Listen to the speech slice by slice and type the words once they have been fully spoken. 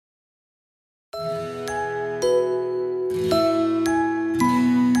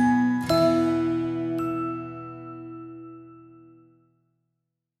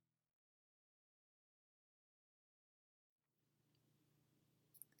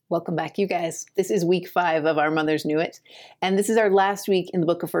Welcome back, you guys. This is week 5 of Our Mothers Knew It, and this is our last week in the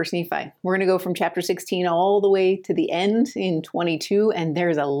book of 1st Nephi. We're going to go from chapter 16 all the way to the end in 22, and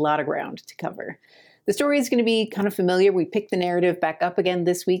there's a lot of ground to cover. The story is going to be kind of familiar. We picked the narrative back up again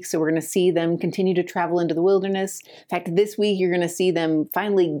this week, so we're going to see them continue to travel into the wilderness. In fact, this week you're going to see them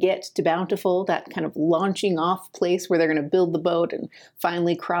finally get to Bountiful, that kind of launching off place where they're going to build the boat and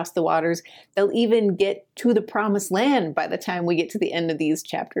finally cross the waters. They'll even get to the promised land by the time we get to the end of these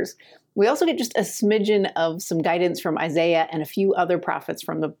chapters. We also get just a smidgen of some guidance from Isaiah and a few other prophets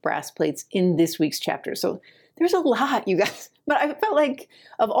from the brass plates in this week's chapter. So there's a lot, you guys. But I felt like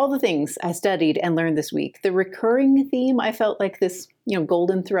of all the things I studied and learned this week, the recurring theme, I felt like this,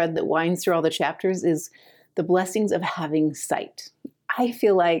 golden thread that winds through all the chapters is the blessings of having sight. I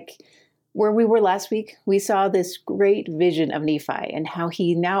feel like where we were last week, we saw this great vision of Nephi and how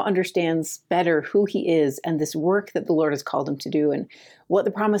he now understands better who he is and this work that the Lord has called him to do and what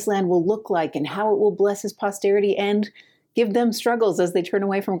the promised land will look like and how it will bless his posterity and give them struggles as they turn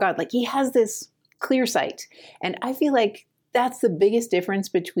away from God. Like he has this clear sight. And I feel like that's the biggest difference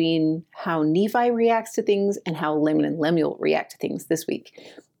between how Nephi reacts to things and how Laman and Lemuel react to things this week.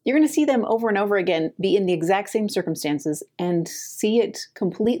 You're going to see them over and over again be in the exact same circumstances and see it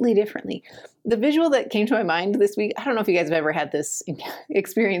completely differently. The visual that came to my mind this week, I don't know if you guys have ever had this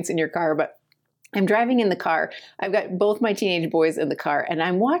experience in your car, but I'm driving in the car. I've got both my teenage boys in the car, and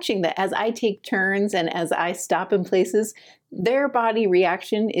I'm watching that as I take turns and as I stop in places, their body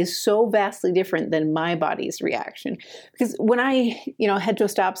reaction is so vastly different than my body's reaction. Because when I, head to a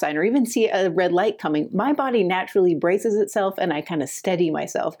stop sign or even see a red light coming, my body naturally braces itself and I kind of steady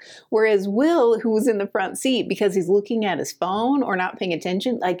myself. Whereas Will, who was in the front seat, because he's looking at his phone or not paying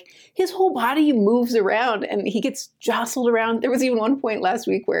attention, like his whole body moves around and he gets jostled around. There was even one point last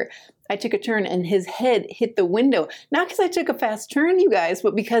week where I took a turn and his head hit the window. Not because I took a fast turn, you guys,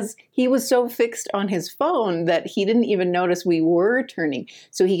 but because he was so fixed on his phone that he didn't even notice we were turning.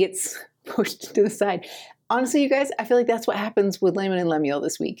 So he gets pushed to the side. Honestly, you guys, I feel like that's what happens with Laman and Lemuel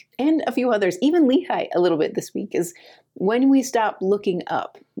this week, and a few others, even Lehi a little bit this week, is when we stop looking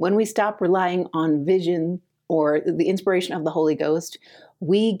up, when we stop relying on vision or the inspiration of the Holy Ghost,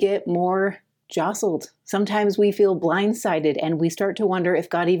 we get more jostled. Sometimes we feel blindsided and we start to wonder if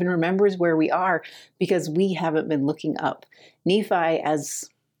God even remembers where we are because we haven't been looking up. Nephi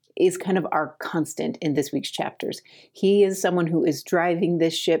is kind of our constant in this week's chapters. He is someone who is driving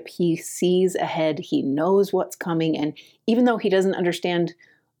this ship. He sees ahead. He knows what's coming. And even though he doesn't understand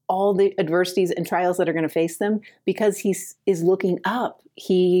all the adversities and trials that are going to face them, because he is looking up,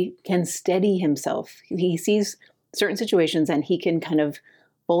 he can steady himself. He sees certain situations and he can kind of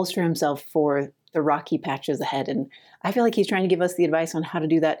bolster himself for the rocky patches ahead. And I feel like he's trying to give us the advice on how to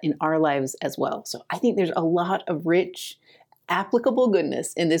do that in our lives as well. So I think there's a lot of rich, applicable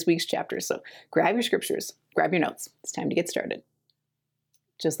goodness in this week's chapter. So grab your scriptures, grab your notes. It's time to get started.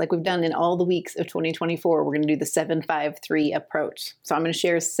 Just like we've done in all the weeks of 2024, we're going to do the 7-5-3 approach. So I'm going to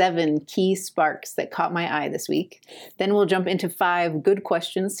share 7 key sparks that caught my eye this week. Then we'll jump into 5 good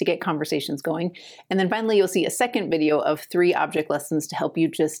questions to get conversations going. And then finally, you'll see a second video of 3 object lessons to help you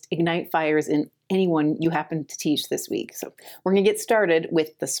just ignite fires in anyone you happen to teach this week. So we're going to get started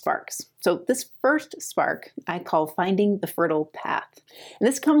with the sparks. So this first spark I call finding the fertile path. And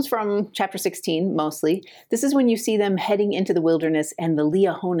this comes from chapter 16 mostly. This is when you see them heading into the wilderness and the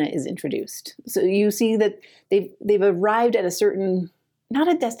Liahona is introduced. So you see that they've arrived at a certain,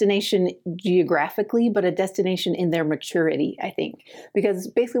 not a destination geographically, but a destination in their maturity, I think. Because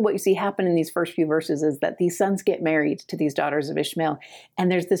basically what you see happen in these first few verses is that these sons get married to these daughters of Ishmael.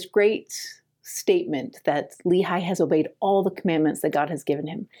 And there's this great statement that Lehi has obeyed all the commandments that God has given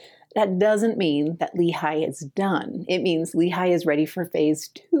him. That doesn't mean that Lehi is done. It means Lehi is ready for phase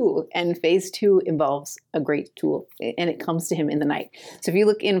 2. And phase 2 involves a great tool. And it comes to him in the night. So if you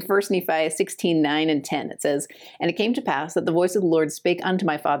look in 1 Nephi 16, 9 and 10, it says, "And it came to pass that the voice of the Lord spake unto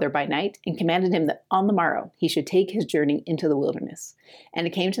my father by night, and commanded him that on the morrow he should take his journey into the wilderness. And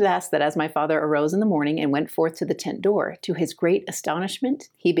it came to pass that as my father arose in the morning and went forth to the tent door, to his great astonishment,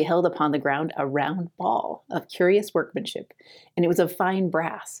 he beheld upon the ground a round ball of curious workmanship, and it was of fine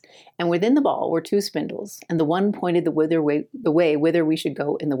brass. And within the ball were 2 spindles, and the one pointed the way whither we should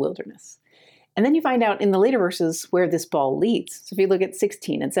go in the wilderness." And then you find out in the later verses where this ball leads. So if you look at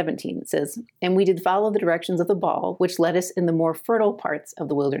 16 and 17, it says, "And we did follow the directions of the ball, which led us in the more fertile parts of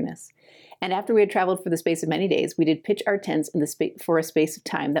the wilderness. And after we had traveled for the space of many days, we did pitch our tents in for a space of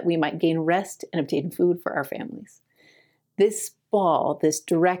time, that we might gain rest and obtain food for our families." This ball, this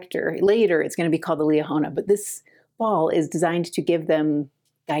director, later it's going to be called the Liahona, but this ball is designed to give them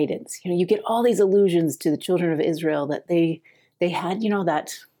guidance. You get all these allusions to the children of Israel that they had,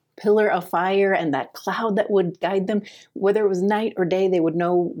 that pillar of fire and that cloud that would guide them. Whether it was night or day, they would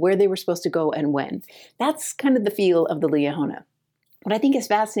know where they were supposed to go and when. That's kind of the feel of the Liahona. What I think is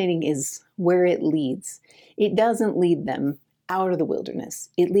fascinating is where it leads. It doesn't lead them out of the wilderness.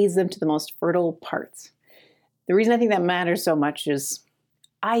 It leads them to the most fertile parts. The reason I think that matters so much is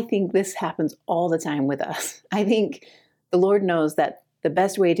I think this happens all the time with us. I think the Lord knows that the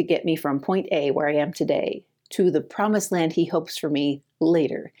best way to get me from point A, where I am today, to the promised land he hopes for me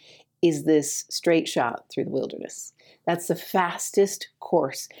later is this straight shot through the wilderness. That's the fastest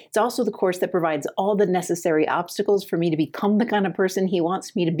course. It's also the course that provides all the necessary obstacles for me to become the kind of person he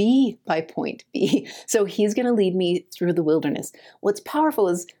wants me to be by point B. So he's going to lead me through the wilderness. What's powerful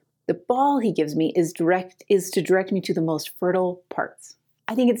is the ball he gives me is to direct me to the most fertile parts.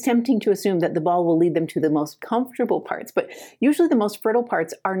 I think it's tempting to assume that the ball will lead them to the most comfortable parts, but usually the most fertile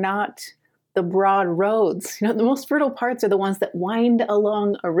parts are not the broad roads. The most fertile parts are the ones that wind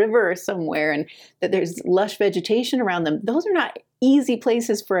along a river somewhere and that there's lush vegetation around them. Those are not easy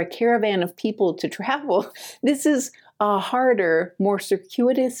places for a caravan of people to travel. This is a harder, more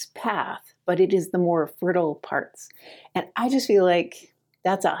circuitous path, but it is the more fertile parts. And I just feel like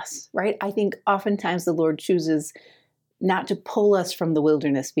that's us, right? I think oftentimes the Lord chooses not to pull us from the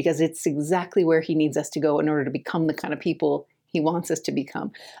wilderness because it's exactly where he needs us to go in order to become the kind of people he wants us to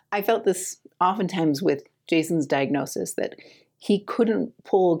become. I felt this oftentimes with Jason's diagnosis, that he couldn't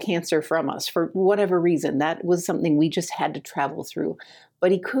pull cancer from us for whatever reason. That was something we just had to travel through.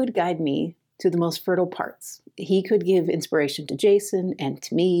 But he could guide me to the most fertile parts. He could give inspiration to Jason and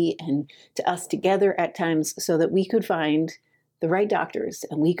to me and to us together at times so that we could find the right doctors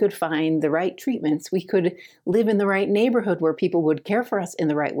and we could find the right treatments. We could live in the right neighborhood where people would care for us in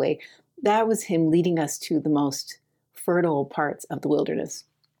the right way. That was him leading us to the most fertile parts of the wilderness.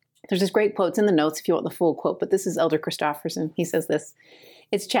 There's this great quote. It's in the notes if you want the full quote, but this is Elder Christofferson. He says this: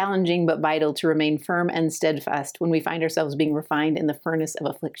 "It's challenging but vital to remain firm and steadfast when we find ourselves being refined in the furnace of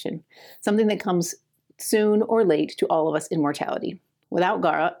affliction, something that comes soon or late to all of us in mortality. Without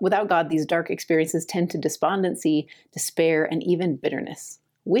God, these dark experiences tend to despondency, despair, and even bitterness.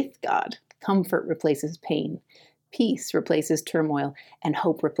 With God, comfort replaces pain, peace replaces turmoil, and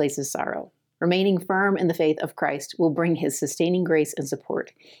hope replaces sorrow. Remaining firm in the faith of Christ will bring his sustaining grace and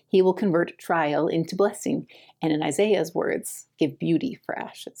support. He will convert trial into blessing, and in Isaiah's words, give beauty for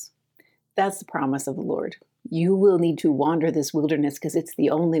ashes." That's the promise of the Lord. You will need to wander this wilderness because it's the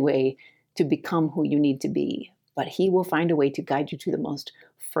only way to become who you need to be. But he will find a way to guide you to the most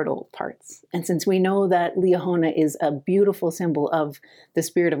fertile parts. And since we know that Liahona is a beautiful symbol of the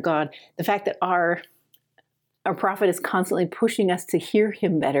Spirit of God, the fact that our prophet is constantly pushing us to hear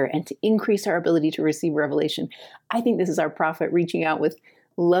him better and to increase our ability to receive revelation, I think this is our prophet reaching out with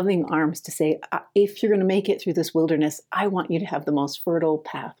loving arms to say, if you're going to make it through this wilderness, I want you to have the most fertile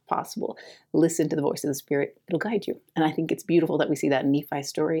path possible. Listen to the voice of the Spirit. It'll guide you. And I think it's beautiful that we see that in Nephi's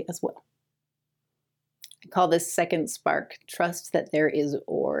story as well. I call this second spark, trust that there is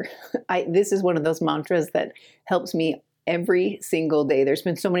or. This is one of those mantras that helps me every single day. There's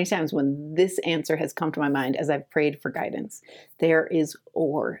been so many times when this answer has come to my mind as I've prayed for guidance. There is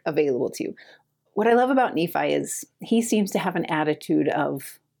or available to you. What I love about Nephi is he seems to have an attitude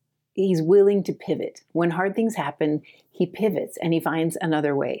of he's willing to pivot. When hard things happen, he pivots and he finds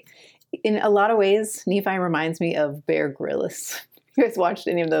another way. In a lot of ways, Nephi reminds me of Bear Grylls. You guys watched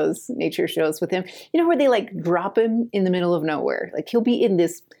any of those nature shows with him? Where they drop him in the middle of nowhere. He'll be in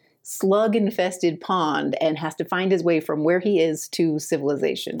this slug-infested pond and has to find his way from where he is to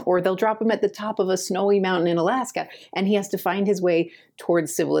civilization. Or they'll drop him at the top of a snowy mountain in Alaska and he has to find his way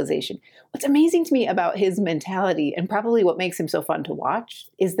towards civilization. What's amazing to me about his mentality, and probably what makes him so fun to watch,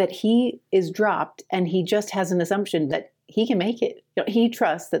 is that he is dropped and he just has an assumption that he can make it. He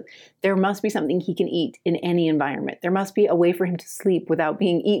trusts that there must be something he can eat in any environment. There must be a way for him to sleep without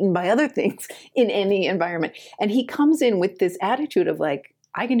being eaten by other things in any environment. And he comes in with this attitude of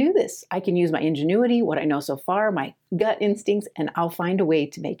I can do this. I can use my ingenuity, what I know so far, my gut instincts, and I'll find a way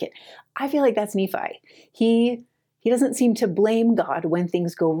to make it. I feel like that's Nephi. He doesn't seem to blame God when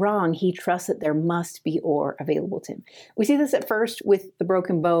things go wrong. He trusts that there must be or available to him. We see this at first with the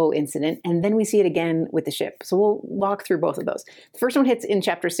broken bow incident, and then we see it again with the ship. So we'll walk through both of those. The first one hits in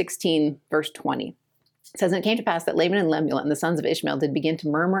chapter 16, verse 20. It says, "And it came to pass that Laban and Lemuel and the sons of Ishmael did begin to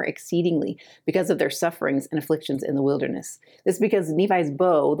murmur exceedingly because of their sufferings and afflictions in the wilderness. This is because Nephi's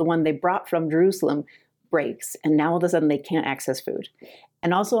bow, the one they brought from Jerusalem, breaks, and now all of a sudden they can't access food.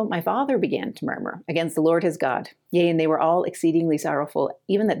 And also my father began to murmur against the Lord his God. Yea, and they were all exceedingly sorrowful,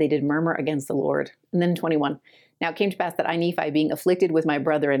 even that they did murmur against the Lord." And then 21, Now it came to pass that I, Nephi, being afflicted with my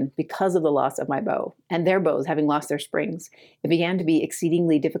brethren because of the loss of my bow, and their bows having lost their springs, it began to be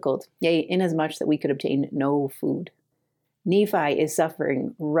exceedingly difficult, yea, inasmuch that we could obtain no food. Nephi is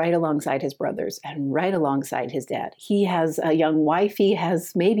suffering right alongside his brothers and right alongside his dad. He has a young wife. He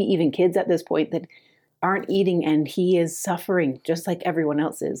has maybe even kids at this point that aren't eating, and he is suffering just like everyone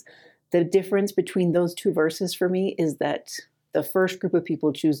else is. The difference between those two verses for me is that the first group of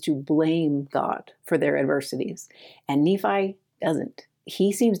people choose to blame God for their adversities, and Nephi doesn't.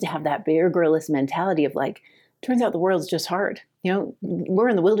 He seems to have that Bear Grylls mentality of like, turns out the world's just hard. We're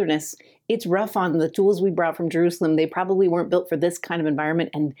in the wilderness. It's rough on the tools we brought from Jerusalem. They probably weren't built for this kind of environment,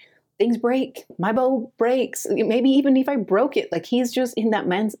 and things break. My bow breaks. Maybe even if I broke it, like he's just in that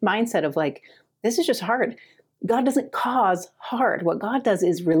mindset of like, this is just hard. God doesn't cause hard. What God does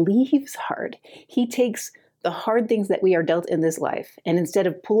is relieves hard. He takes the hard things that we are dealt in this life, and instead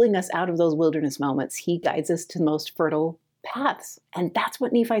of pulling us out of those wilderness moments, he guides us to the most fertile paths. And that's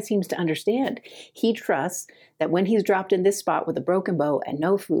what Nephi seems to understand. He trusts that when he's dropped in this spot with a broken bow and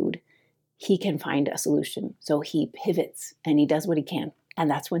no food, he can find a solution. So he pivots and he does what he can. And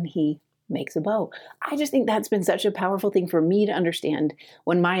that's when he makes a bow. I just think that's been such a powerful thing for me to understand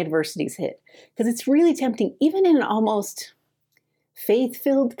when my adversities hit. Because it's really tempting, even in an almost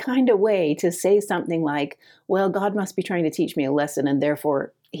faith-filled kind of way, to say something like, well, God must be trying to teach me a lesson, and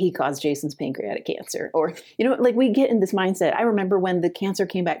therefore he caused Jason's pancreatic cancer. Or, like we get in this mindset. I remember when the cancer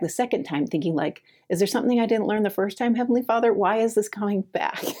came back the second time, thinking like, is there something I didn't learn the first time, Heavenly Father? Why is this coming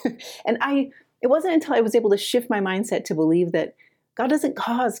back? And it wasn't until I was able to shift my mindset to believe that God doesn't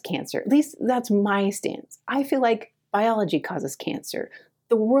cause cancer. At least that's my stance. I feel like biology causes cancer.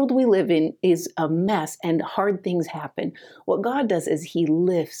 The world we live in is a mess and hard things happen. What God does is he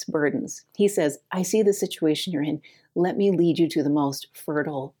lifts burdens. He says, I see the situation you're in. Let me lead you to the most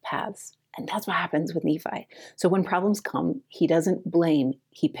fertile paths. And that's what happens with Nephi. So when problems come, he doesn't blame,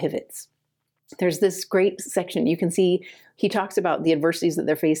 he pivots. There's this great section. You can see he talks about the adversities that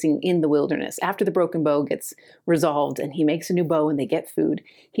they're facing in the wilderness. After the broken bow gets resolved and he makes a new bow and they get food,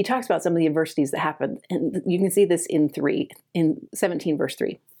 he talks about some of the adversities that happened. And you can see this in 17 verse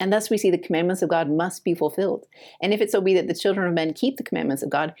 3. And thus we see the commandments of God must be fulfilled. And if it so be that the children of men keep the commandments of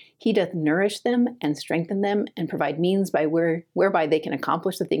God, he doth nourish them and strengthen them and provide means whereby they can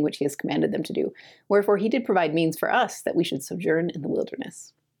accomplish the thing which he has commanded them to do. Wherefore he did provide means for us that we should sojourn in the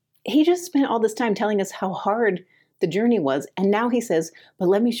wilderness. He just spent all this time telling us how hard the journey was. And now he says, but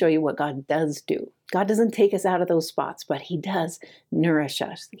let me show you what God does do. God doesn't take us out of those spots, but he does nourish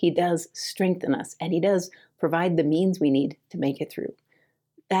us. He does strengthen us, and he does provide the means we need to make it through.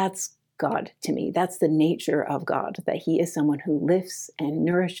 That's God to me. That's the nature of God, that he is someone who lifts and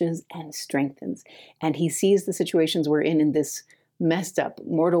nourishes and strengthens. And he sees the situations we're in this messed up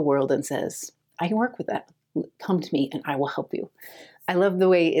mortal world and says, I can work with that. Come to me and I will help you. I love the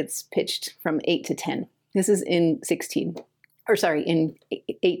way it's pitched from 8 to 10. This is in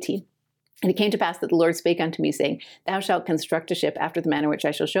 18. And it came to pass that the Lord spake unto me, saying, Thou shalt construct a ship after the manner which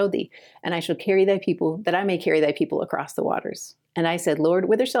I shall show thee, and I shall carry thy people, that I may carry thy people across the waters. And I said, Lord,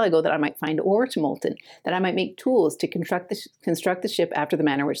 whither shall I go that I might find ore to molten, that I might make tools to construct the ship after the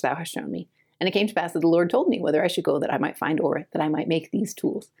manner which thou hast shown me? And it came to pass that the Lord told me whither I should go that I might find ore, that I might make these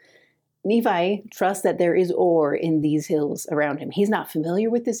tools. Nephi trusts that there is ore in these hills around him. He's not familiar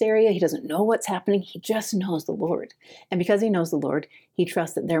with this area. He doesn't know what's happening. He just knows the Lord. And because he knows the Lord, he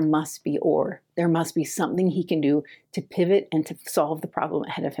trusts that there must be ore. There must be something he can do to pivot and to solve the problem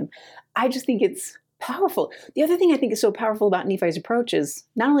ahead of him. I just think it's powerful. The other thing I think is so powerful about Nephi's approach is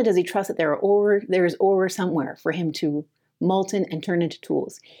not only does he trust that there is ore somewhere for him to molten and turn into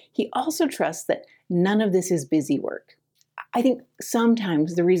tools, he also trusts that none of this is busy work. I think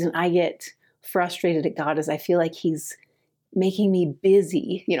sometimes the reason I get frustrated at God is I feel like he's making me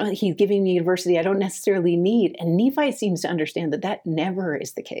busy. He's giving me adversity I don't necessarily need. And Nephi seems to understand that that never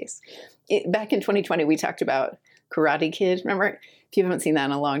is the case. Back in 2020, we talked about Karate Kid. Remember? If you haven't seen that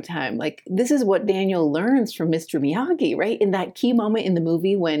in a long time, this is what Daniel learns from Mr. Miyagi, right? In that key moment in the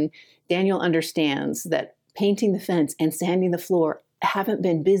movie when Daniel understands that painting the fence and sanding the floor haven't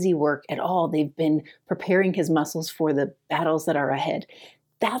been busy work at all. They've been preparing his muscles for the battles that are ahead.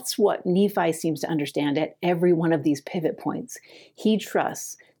 That's what Nephi seems to understand at every one of these pivot points. He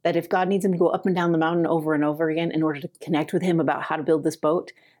trusts that if God needs him to go up and down the mountain over and over again in order to connect with him about how to build this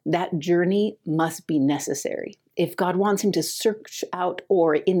boat, that journey must be necessary. If God wants him to search out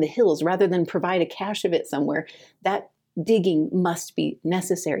ore in the hills rather than provide a cache of it somewhere, that digging must be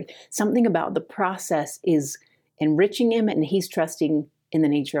necessary. Something about the process is enriching him, and he's trusting in the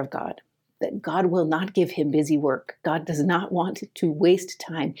nature of God. that God will not give him busy work. God does not want to waste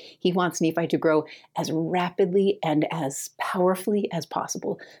time. He wants Nephi to grow as rapidly and as powerfully as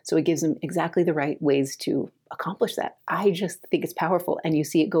possible. So he gives him exactly the right ways to accomplish that. I just think it's powerful. And you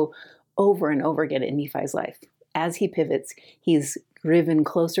see it go over and over again in Nephi's life. As he pivots, he's driven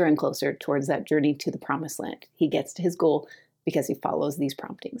closer and closer towards that journey to the promised land. He gets to his goal because he follows these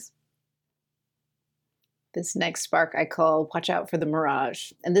promptings. This next spark I call watch out for the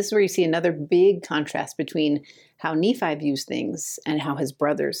mirage. And this is where you see another big contrast between how Nephi views things and how his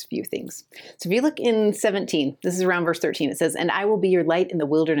brothers view things. So if you look in 17, this is around verse 13, it says, "And I will be your light in the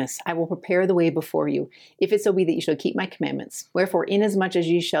wilderness. I will prepare the way before you, if it so be that you shall keep my commandments. Wherefore, inasmuch as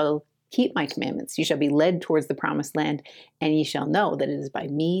ye shall keep my commandments, ye shall be led towards the promised land, and ye shall know that it is by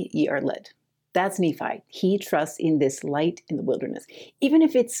me ye are led." That's Nephi. He trusts in this light in the wilderness. Even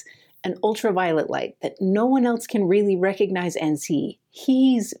if it's an ultraviolet light that no one else can really recognize and see,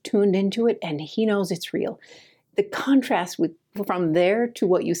 he's tuned into it and he knows it's real. The contrast from there to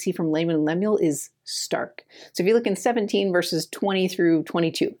what you see from Laman and Lemuel is stark. So if you look in 17 verses 20 through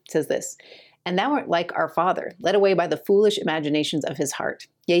 22, it says this, "And thou art like our father, led away by the foolish imaginations of his heart.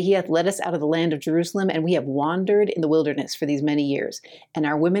 Yea, he hath led us out of the land of Jerusalem, and we have wandered in the wilderness for these many years. And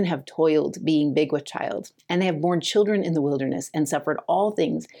our women have toiled, being big with child. And they have borne children in the wilderness, and suffered all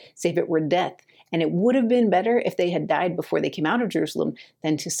things, save it were death. And it would have been better if they had died before they came out of Jerusalem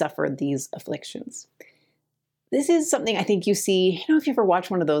than to suffer these afflictions." This is something I think you see, if you ever watch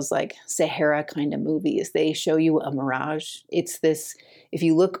one of those like Sahara kind of movies, they show you a mirage. It's this, if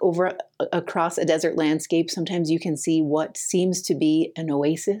you look over across a desert landscape, sometimes you can see what seems to be an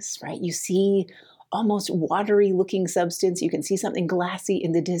oasis, right? You see almost watery looking substance. You can see something glassy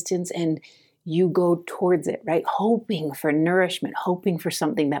in the distance and you go towards it, right? Hoping for nourishment, hoping for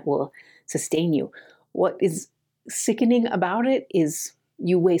something that will sustain you. What is sickening about it is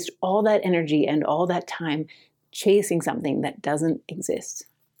you waste all that energy and all that time chasing something that doesn't exist.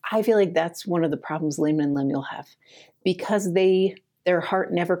 I feel like that's one of the problems Laman and Lemuel have. Because their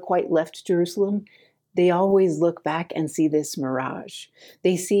heart never quite left Jerusalem, they always look back and see this mirage.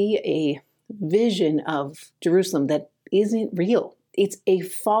 They see a vision of Jerusalem that isn't real. It's a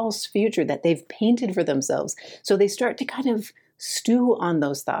false future that they've painted for themselves. So they start to kind of stew on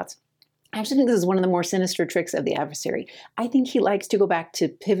those thoughts. I actually think this is one of the more sinister tricks of the adversary. I think he likes to go back to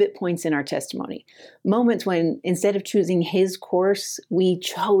pivot points in our testimony. Moments when instead of choosing his course, we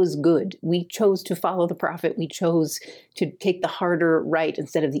chose good. We chose to follow the prophet. We chose to take the harder right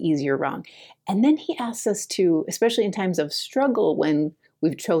instead of the easier wrong. And then he asks us to, especially in times of struggle when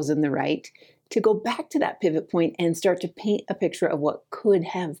we've chosen the right, to go back to that pivot point and start to paint a picture of what could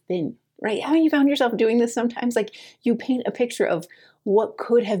have been. Right? Haven't you found yourself doing this sometimes? Like you paint a picture of what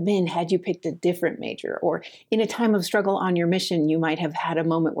could have been had you picked a different major, or in a time of struggle on your mission, you might have had a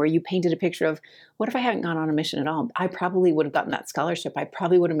moment where you painted a picture of, what if I hadn't gone on a mission at all? I probably would have gotten that scholarship. I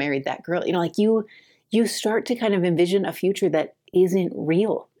probably would have married that girl. Like you start to kind of envision a future that isn't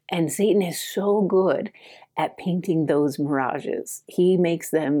real. And Satan is so good at painting those mirages. He makes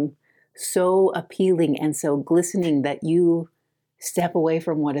them so appealing and so glistening that you step away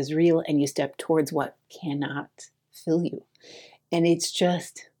from what is real and you step towards what cannot fill you. And it's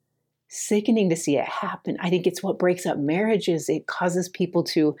just sickening to see it happen. I think it's what breaks up marriages. It causes people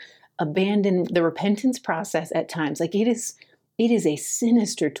to abandon the repentance process at times. Like it is a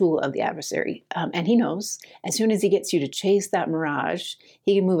sinister tool of the adversary. And he knows as soon as he gets you to chase that mirage,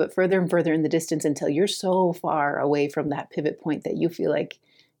 he can move it further and further in the distance until you're so far away from that pivot point that you feel like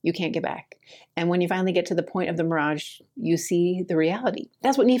you can't get back. And when you finally get to the point of the mirage, you see the reality.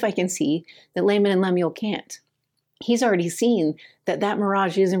 That's what Nephi can see that Laman and Lemuel can't. He's already seen that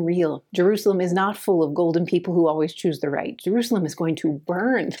mirage isn't real. Jerusalem is not full of golden people who always choose the right. Jerusalem is going to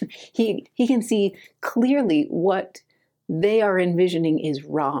burn. He can see clearly what they are envisioning is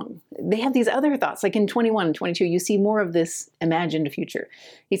wrong. They have these other thoughts, like in 21 and 22, you see more of this imagined future.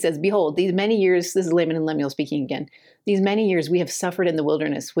 He says, "Behold, these many years," this is Laman and Lemuel speaking again, "these many years we have suffered in the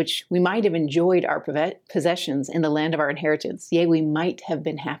wilderness, which we might have enjoyed our possessions in the land of our inheritance. Yea, we might have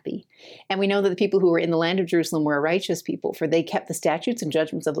been happy. And we know that the people who were in the land of Jerusalem were a righteous people, for they kept the statutes and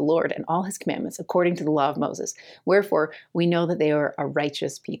judgments of the Lord and all his commandments according to the law of Moses. Wherefore, we know that they are a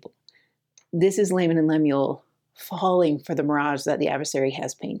righteous people." This is Laman and Lemuel falling for the mirage that the adversary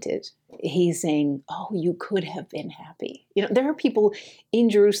has painted. He's saying, oh, you could have been happy. There are people in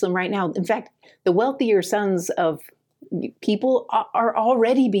Jerusalem right now. In fact, the wealthier sons of people are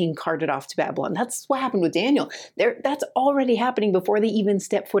already being carted off to Babylon. That's what happened with Daniel. That's already happening before they even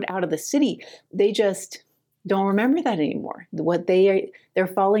step foot out of the city. They just don't remember that anymore. They're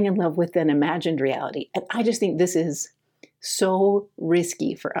falling in love with an imagined reality. And I just think this is so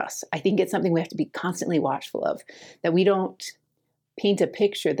risky for us. I think it's something we have to be constantly watchful of, that we don't paint a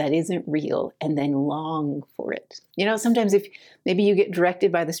picture that isn't real and then long for it. Sometimes if maybe you get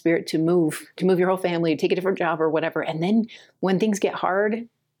directed by the Spirit to move your whole family, take a different job or whatever, and then when things get hard,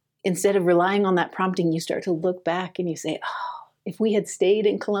 instead of relying on that prompting, you start to look back and you say, oh, if we had stayed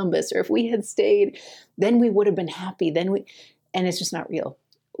in Columbus, or if we had stayed, then we would have been happy. And it's just not real.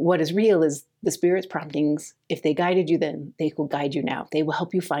 What is real is the Spirit's promptings. If they guided you then, they will guide you now. They will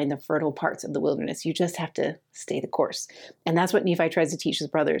help you find the fertile parts of the wilderness. You just have to stay the course. And that's what Nephi tries to teach his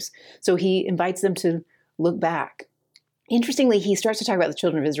brothers. So he invites them to look back. Interestingly, he starts to talk about the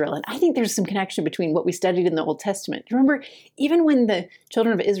children of Israel. And I think there's some connection between what we studied in the Old Testament. Remember, even when the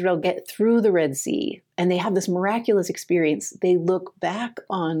children of Israel get through the Red Sea and they have this miraculous experience, they look back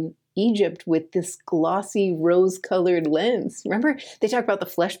on Egypt with this glossy rose-colored lens. Remember, they talk about the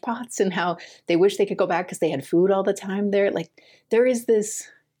flesh pots and how they wish they could go back because they had food all the time there. Like, there is this,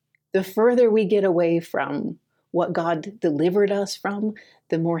 the further we get away from what God delivered us from,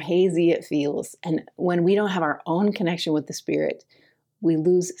 the more hazy it feels. And when we don't have our own connection with the Spirit, we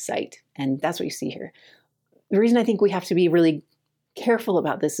lose sight. And that's what you see here. The reason I think we have to be really careful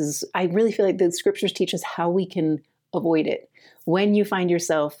about this is I really feel like the scriptures teach us how we can avoid it. When you find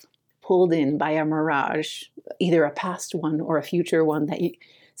yourself pulled in by a mirage, either a past one or a future one that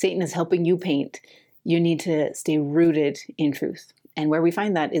Satan is helping you paint, you need to stay rooted in truth. And where we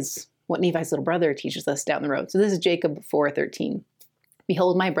find that is what Nephi's little brother teaches us down the road. So this is Jacob 4:13.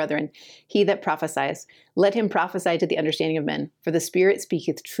 Behold, my brethren, he that prophesies, let him prophesy to the understanding of men. For the Spirit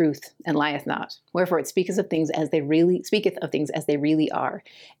speaketh truth and lieth not. Wherefore it speaketh of things as they really are,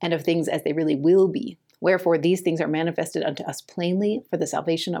 and of things as they really will be. Wherefore these things are manifested unto us plainly for the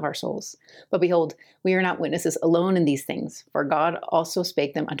salvation of our souls. But behold, we are not witnesses alone in these things, for God also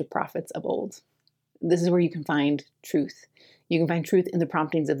spake them unto prophets of old. This is where you can find truth. You can find truth in the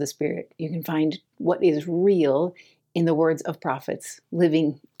promptings of the Spirit. You can find what is real in the words of prophets,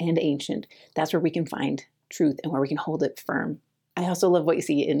 living and ancient. That's where we can find truth and where we can hold it firm. I also love what you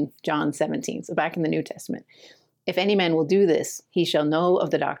see in John 17, so back in the New Testament. If any man will do this, he shall know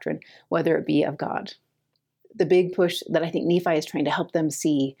of the doctrine, whether it be of God. The big push that I think Nephi is trying to help them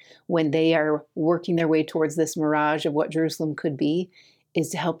see when they are working their way towards this mirage of what Jerusalem could be is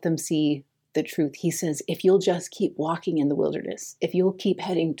to help them see the truth. He says, if you'll just keep walking in the wilderness, if you'll keep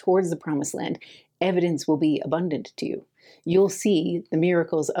heading towards the promised land, evidence will be abundant to you. You'll see the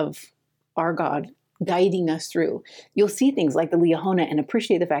miracles of our God guiding us through. You'll see things like the Liahona and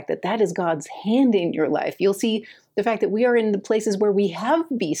appreciate the fact that that is God's hand in your life. You'll see the fact that we are in the places where we have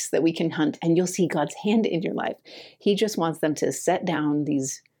beasts that we can hunt, and you'll see God's hand in your life. He just wants them to set down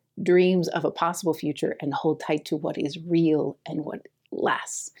these dreams of a possible future and hold tight to what is real and what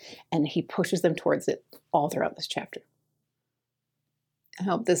lasts. And he pushes them towards it all throughout this chapter. I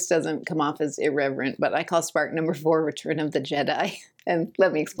hope this doesn't come off as irreverent, but I call spark number 4 Return of the Jedi. And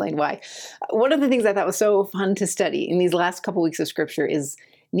let me explain why. One of the things I thought was so fun to study in these last couple weeks of scripture is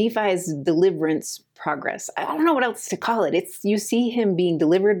Nephi's deliverance progress. I don't know what else to call it. You see him being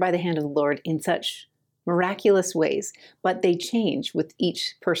delivered by the hand of the Lord in such miraculous ways, but they change with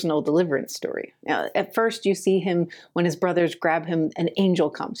each personal deliverance story. Now, at first you see him when his brothers grab him, an angel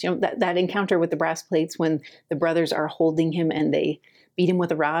comes. That encounter with the brass plates when the brothers are holding him and they beat him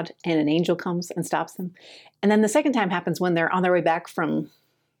with a rod and an angel comes and stops them. And then the second time happens when they're on their way back from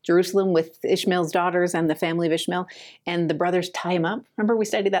Jerusalem with Ishmael's daughters and the family of Ishmael, and the brothers tie him up. Remember, we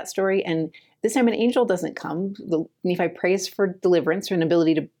studied that story, and this time an angel doesn't come. Nephi prays for deliverance, for an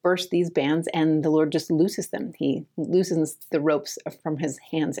ability to burst these bands, and the Lord just looses them. He loosens the ropes from his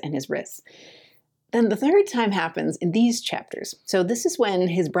hands and his wrists. Then the third time happens in these chapters. So this is when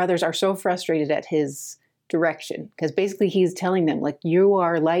his brothers are so frustrated at his direction, because basically he's telling them, like, you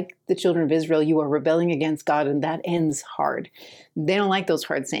are like the children of Israel, you are rebelling against God, and that ends hard. They don't like those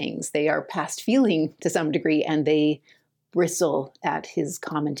hard sayings. They are past feeling to some degree, and they bristle at his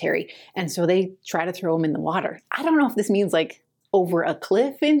commentary. And so they try to throw him in the water. I don't know if this means like over a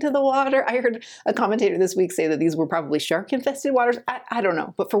cliff into the water. I heard a commentator this week say that these were probably shark-infested waters. I don't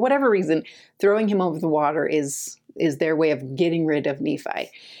know. But for whatever reason, throwing him over the water is their way of getting rid of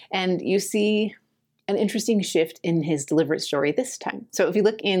Nephi. And you see an interesting shift in his deliverance story this time. So if you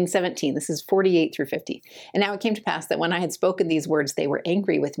look in 17, this is 48 through 50. And now it came to pass that when I had spoken these words, they were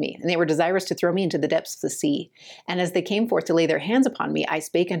angry with me, and they were desirous to throw me into the depths of the sea. And as they came forth to lay their hands upon me, I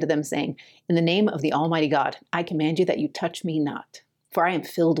spake unto them, saying, in the name of the Almighty God, I command you that you touch me not. For I am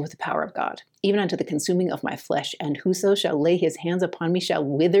filled with the power of God, even unto the consuming of my flesh. And whoso shall lay his hands upon me shall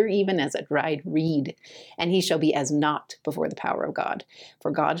wither even as a dried reed. And he shall be as naught before the power of God,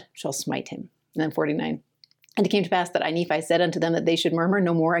 for God shall smite him. And then 49, And it came to pass that I, Nephi, said unto them that they should murmur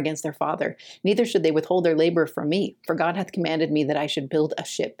no more against their father, neither should they withhold their labor from me, for God hath commanded me that I should build a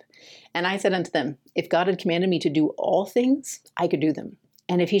ship. And I said unto them, if God had commanded me to do all things, I could do them.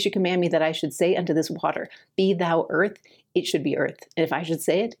 And if he should command me that I should say unto this water, be thou earth, it should be earth. And if I should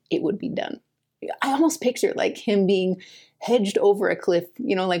say it, it would be done. I almost picture like him being hedged over a cliff,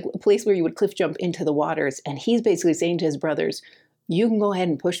 like a place where you would cliff jump into the waters. And he's basically saying to his brothers, you can go ahead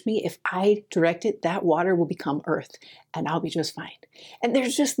and push me. If I direct it, that water will become earth and I'll be just fine. And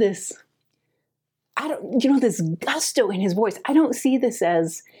there's just this, this gusto in his voice. I don't see this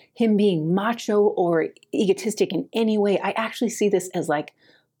as him being macho or egotistic in any way. I actually see this as like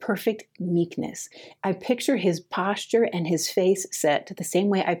perfect meekness. I picture his posture and his face set the same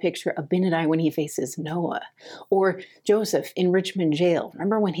way I picture Abinadi when he faces Noah, or Joseph in Richmond jail.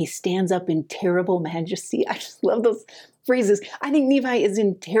 Remember when he stands up in terrible majesty? I just love those phrases. I think Nephi is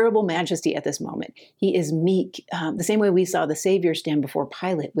in terrible majesty at this moment. He is meek, the same way we saw the Savior stand before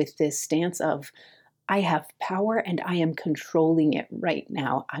Pilate with this stance of, I have power and I am controlling it right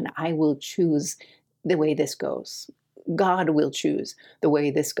now, and I will choose the way this goes. God will choose the way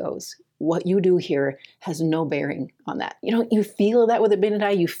this goes. What you do here has no bearing on that. You feel that with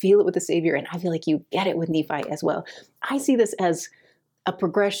Abinadi, you feel it with the Savior, and I feel like you get it with Nephi as well. I see this as a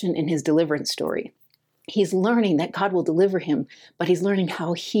progression in his deliverance story. He's learning that God will deliver him, but he's learning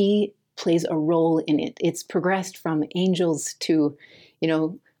how he plays a role in it. It's progressed from angels to,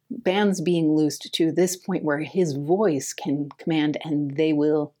 bands being loosed to this point where his voice can command and they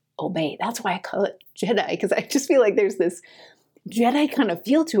will obey. That's why I call it Jedi, because I just feel like there's this Jedi kind of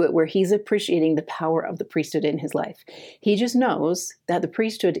feel to it where he's appreciating the power of the priesthood in his life. He just knows that the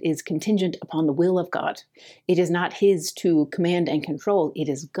priesthood is contingent upon the will of God. It is not his to command and control. It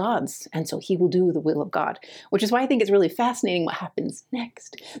is God's. And so he will do the will of God, which is why I think it's really fascinating what happens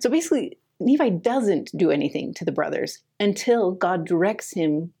next. So basically, Nephi doesn't do anything to the brothers until God directs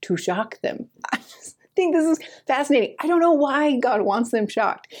him to shock them. I just think this is fascinating. I don't know why God wants them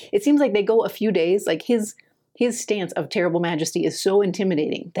shocked. It seems like they go a few days, like his stance of terrible majesty is so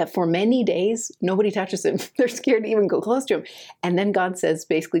intimidating that for many days, nobody touches him. They're scared to even go close to him. And then God says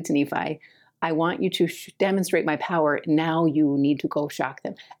basically to Nephi, I want you to demonstrate my power. Now you need to go shock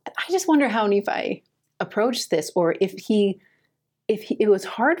them. I just wonder how Nephi approached this, or if it was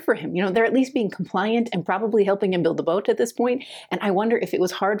hard for him. They're at least being compliant and probably helping him build the boat at this point. And I wonder if it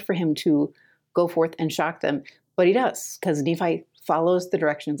was hard for him to go forth and shock them. But he does, because Nephi follows the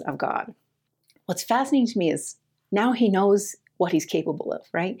directions of God. What's fascinating to me is now he knows what he's capable of,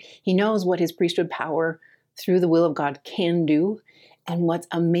 right? He knows what his priesthood power through the will of God can do. And what's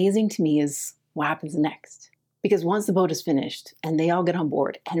amazing to me is what happens next. Because once the boat is finished and they all get on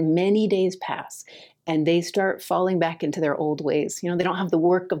board and many days pass and they start falling back into their old ways, they don't have the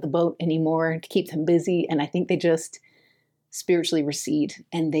work of the boat anymore to keep them busy. And I think they just spiritually recede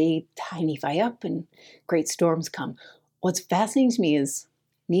and they tie Nephi up and great storms come. What's fascinating to me is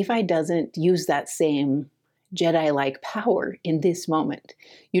Nephi doesn't use that same Jedi-like power in this moment.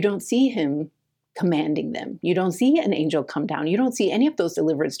 You don't see him commanding them. You don't see an angel come down. You don't see any of those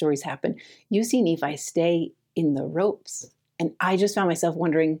deliverance stories happen. You see Nephi stay in the ropes. And I just found myself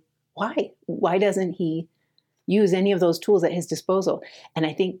wondering, why? Why doesn't he use any of those tools at his disposal? And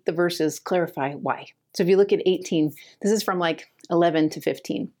I think the verses clarify why. So if you look at 18, this is from like 11 to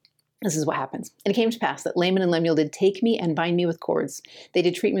 15. This is what happens. And it came to pass that Laman and Lemuel did take me and bind me with cords. They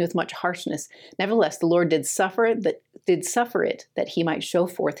did treat me with much harshness. Nevertheless, the Lord did suffer it that he might show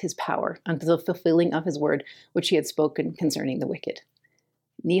forth his power unto the fulfilling of his word, which he had spoken concerning the wicked.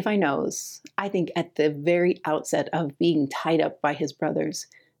 Nephi knows, I think at the very outset of being tied up by his brothers,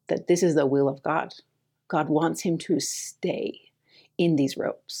 that this is the will of God. God wants him to stay in these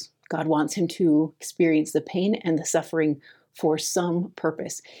ropes. God wants him to experience the pain and the suffering for some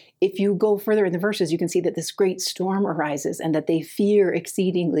purpose. If you go further in the verses, you can see that this great storm arises and that they fear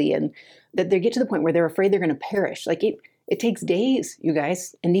exceedingly and that they get to the point where they're afraid they're going to perish. Like it takes days, you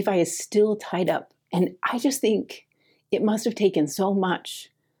guys, and Nephi is still tied up. And I just think it must have taken so much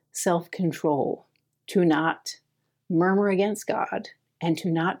self-control to not murmur against God and to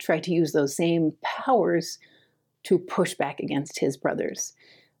not try to use those same powers to push back against his brothers.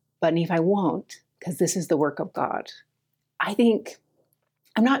 But Nephi won't, because this is the work of God. I'm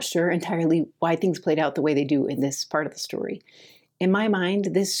not sure entirely why things played out the way they do in this part of the story. In my mind,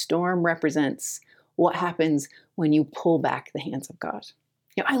 this storm represents what happens when you pull back the hands of God.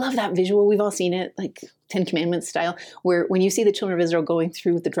 I love that visual. We've all seen it, like Ten Commandments style, where when you see the children of Israel going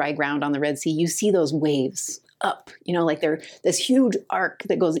through the dry ground on the Red Sea, you see those waves up, like they're this huge arc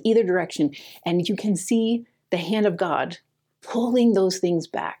that goes either direction, and you can see the hand of God pulling those things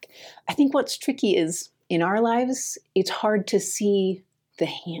back. I think what's tricky is in our lives, it's hard to see the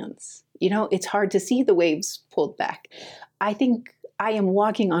hands. It's hard to see the waves pulled back. I think I am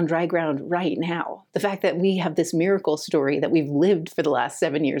walking on dry ground right now. The fact that we have this miracle story that we've lived for the last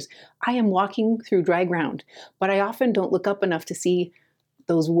 7 years, I am walking through dry ground, but I often don't look up enough to see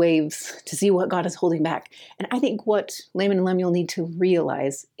those waves, to see what God is holding back. And I think what Laman and Lemuel need to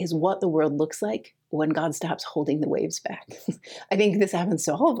realize is what the world looks like when God stops holding the waves back. I think this happens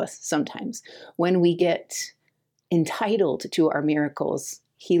to all of us sometimes. When we get entitled to our miracles,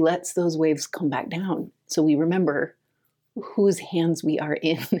 He lets those waves come back down. So we remember whose hands we are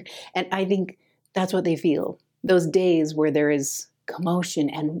in. And I think that's what they feel. Those days where there is commotion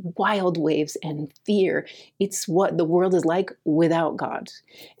and wild waves and fear, it's what the world is like without God.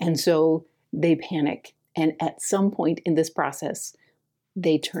 And so they panic. And at some point in this process,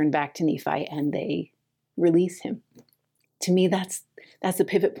 they turn back to Nephi and they release him. To me, that's the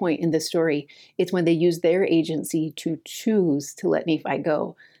pivot point in this story. It's when they use their agency to choose to let Nephi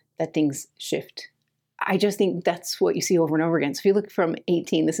go that things shift. I just think that's what you see over and over again. So if you look from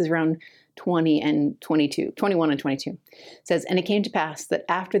 18, this is around 20 and 22, 21 and 22. It says, "And it came to pass that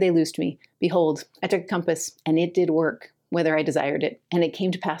after they loosed me, behold, I took a compass, and it did work, whether I desired it. And it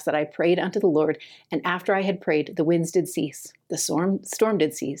came to pass that I prayed unto the Lord, and after I had prayed, the winds did cease, the storm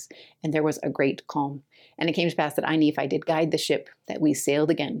did cease, and there was a great calm. And it came to pass that I, Nephi, did guide the ship, that we sailed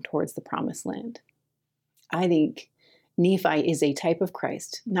again towards the promised land." I think Nephi is a type of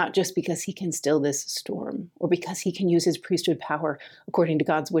Christ, not just because he can still this storm or because he can use his priesthood power according to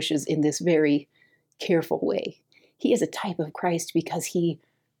God's wishes in this very careful way. He is a type of Christ because he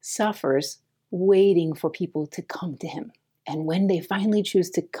suffers waiting for people to come to him. And when they finally choose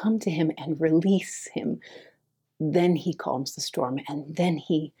to come to him and release him, then he calms the storm. And then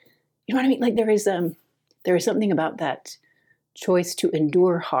he, you know what I mean? Like there is something about that choice to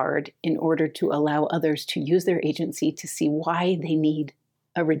endure hard in order to allow others to use their agency to see why they need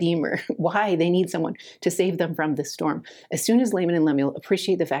a redeemer, why they need someone to save them from this storm. As soon as Laman and Lemuel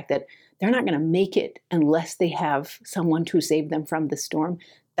appreciate the fact that they're not going to make it unless they have someone to save them from the storm,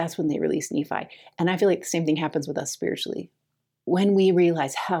 that's when they release Nephi. And I feel like the same thing happens with us spiritually. When we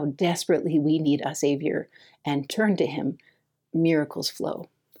realize how desperately we need a savior and turn to him, miracles flow,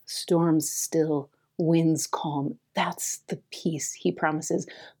 storms still, winds calm. That's the peace he promises.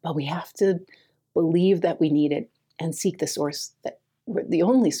 But we have to believe that we need it and seek the source, the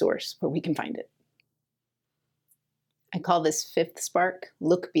only source where we can find it. I call this fifth spark,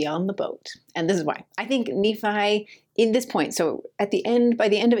 look beyond the boat. And this is why. I think Nephi, in this point, so by the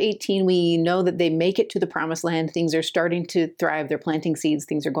end of 18, we know that they make it to the promised land. Things are starting to thrive. They're planting seeds.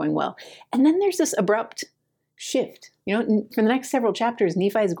 Things are going well. And then there's this abrupt shift. For the next several chapters,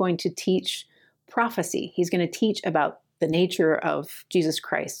 Nephi is going to teach prophecy. He's going to teach about the nature of Jesus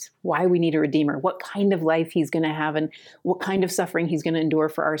Christ, why we need a redeemer, what kind of life he's going to have, and what kind of suffering he's going to endure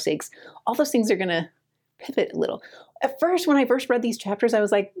for our sakes. All those things are going to pivot a little. At first, when I first read these chapters, I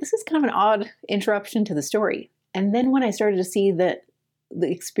was like, this is kind of an odd interruption to the story. And then when I started to see that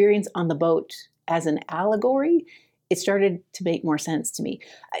the experience on the boat as an allegory, it started to make more sense to me.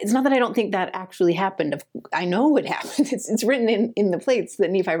 It's not that I don't think that actually happened. I know it happened. It's written in the plates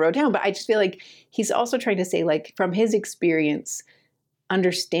that Nephi wrote down, but I just feel like he's also trying to say, like, from his experience,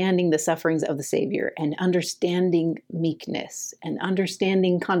 understanding the sufferings of the Savior and understanding meekness and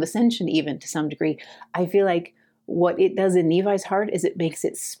understanding condescension even to some degree, I feel like what it does in Nephi's heart is it makes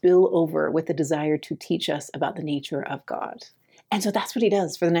it spill over with the desire to teach us about the nature of God. And so that's what he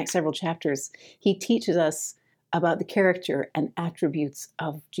does for the next several chapters. He teaches us about the character and attributes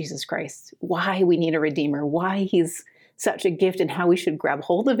of Jesus Christ, why we need a redeemer, why he's such a gift and how we should grab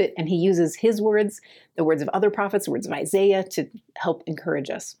hold of it. And he uses his words, the words of other prophets, the words of Isaiah to help encourage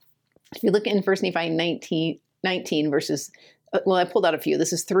us. If you look in 1 Nephi 19 verses, well, I pulled out a few.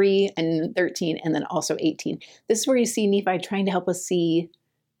 This is 3 and 13 and then also 18. This is where you see Nephi trying to help us see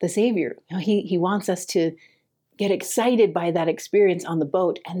the Savior. He wants us to get excited by that experience on the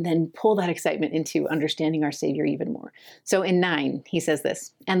boat and then pull that excitement into understanding our Savior even more. So in 9, he says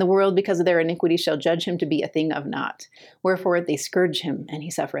this, "And the world, because of their iniquity, shall judge him to be a thing of naught. Wherefore they scourge him, and he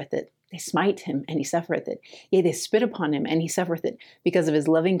suffereth it. They smite him, and he suffereth it. Yea, they spit upon him, and he suffereth it, because of his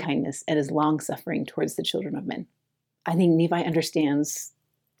loving kindness and his long suffering towards the children of men." I think Nephi understands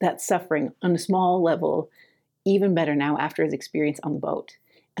that suffering on a small level even better now after his experience on the boat.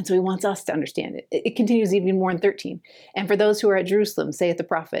 And so he wants us to understand it. It continues even more in 13. "And for those who are at Jerusalem, saith the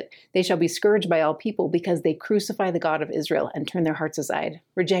prophet, they shall be scourged by all people because they crucify the God of Israel and turn their hearts aside,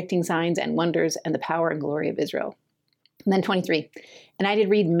 rejecting signs and wonders and the power and glory of Israel." And then 23, and I did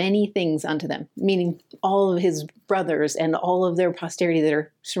read many things unto them, meaning all of his brothers and all of their posterity that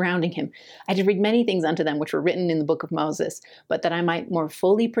are surrounding him. I did read many things unto them which were written in the book of Moses, but that I might more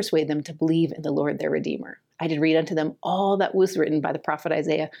fully persuade them to believe in the Lord their Redeemer. I did read unto them all that was written by the prophet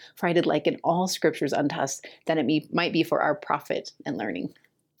Isaiah, for I did liken all scriptures unto us, that it might be for our profit and learning.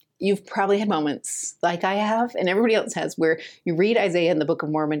 You've probably had moments like I have, and everybody else has, where you read Isaiah in the Book of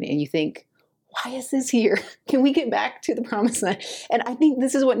Mormon and you think, why is this here? Can we get back to the promised land? And I think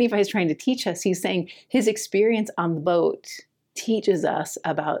this is what Nephi is trying to teach us. He's saying his experience on the boat teaches us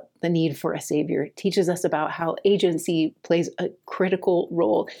about the need for a savior, teaches us about how agency plays a critical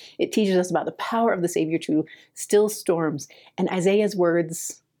role. It teaches us about the power of the savior to still storms. And Isaiah's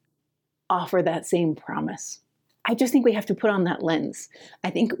words offer that same promise. I just think we have to put on that lens. I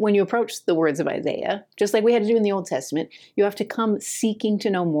think when you approach the words of Isaiah, just like we had to do in the Old Testament, you have to come seeking to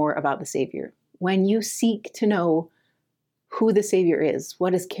know more about the Savior. When you seek to know who the Savior is,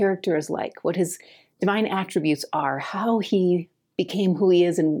 what his character is like, what his divine attributes are, how he became who he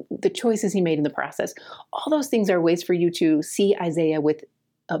is, and the choices he made in the process, all those things are ways for you to see Isaiah with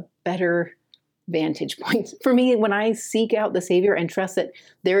a better vantage point. For me, when I seek out the Savior and trust that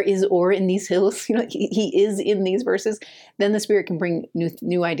there is ore in these hills, he is in these verses, then the Spirit can bring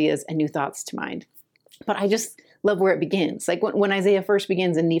new ideas and new thoughts to mind. But I just love where it begins. Like when Isaiah first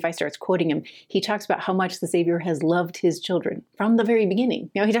begins and Nephi starts quoting him, he talks about how much the Savior has loved his children from the very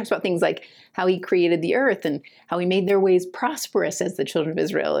beginning. He talks about things like how he created the earth and how he made their ways prosperous as the children of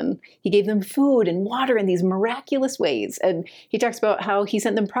Israel. And he gave them food and water in these miraculous ways. And he talks about how he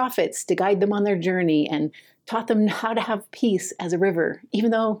sent them prophets to guide them on their journey and taught them how to have peace as a river, even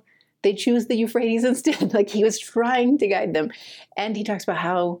though they choose the Euphrates instead. Like he was trying to guide them. And he talks about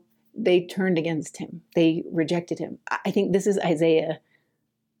how they turned against him. They rejected him. I think this is Isaiah.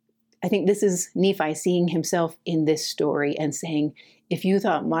 I think this is Nephi seeing himself in this story and saying, if you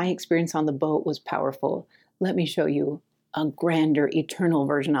thought my experience on the boat was powerful, let me show you a grander, eternal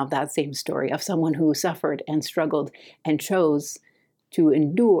version of that same story of someone who suffered and struggled and chose to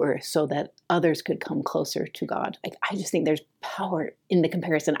endure so that others could come closer to God. I just think there's power in the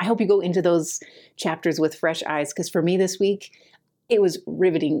comparison. I hope you go into those chapters with fresh eyes, because for me this week, it was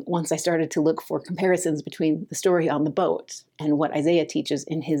riveting once I started to look for comparisons between the story on the boat and what Isaiah teaches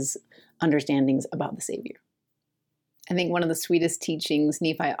in his understandings about the Savior. I think one of the sweetest teachings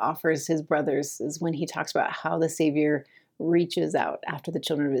Nephi offers his brothers is when he talks about how the Savior reaches out after the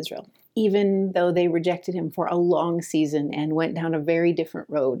children of Israel. Even though they rejected him for a long season and went down a very different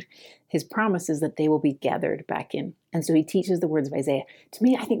road, his promise is that they will be gathered back in. And so he teaches the words of Isaiah. To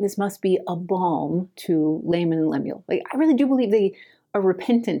me, I think this must be a balm to Laman and Lemuel. I really do believe they are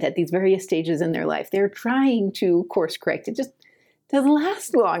repentant at these various stages in their life. They're trying to course correct. It just doesn't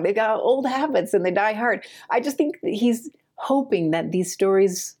last long. They got old habits and they die hard. I just think that he's hoping that these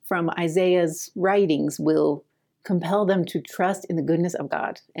stories from Isaiah's writings will compel them to trust in the goodness of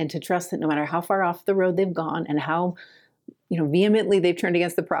God and to trust that no matter how far off the road they've gone and how vehemently they've turned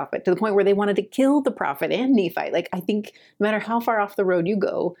against the prophet, to the point where they wanted to kill the prophet and Nephi. I think no matter how far off the road you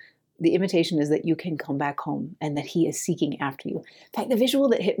go, the invitation is that you can come back home and that he is seeking after you. In fact, the visual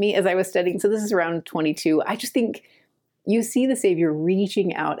that hit me as I was studying, so this is around 22, I just think you see the Savior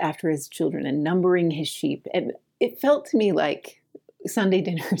reaching out after his children and numbering his sheep. And it felt to me like Sunday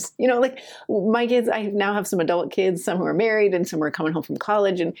dinners, my kids, I now have some adult kids, some who are married and some who are coming home from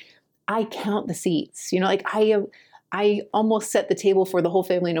college, and I count the seats, I almost set the table for the whole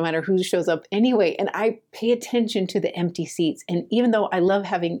family, no matter who shows up anyway. And I pay attention to the empty seats. And even though I love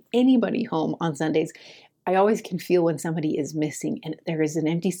having anybody home on Sundays, I always can feel when somebody is missing and there is an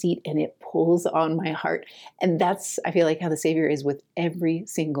empty seat and it pulls on my heart. And that's, I feel like, how the Savior is with every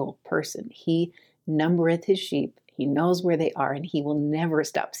single person. He numbereth his sheep. He knows where they are and he will never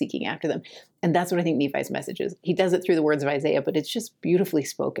stop seeking after them. And that's what I think Nephi's message is. He does it through the words of Isaiah, but it's just beautifully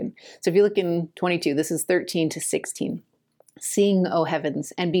spoken. So if you look in 22, this is 13 to 16. Sing, O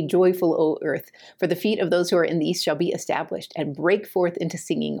heavens, and be joyful, O earth, for the feet of those who are in the east shall be established, and break forth into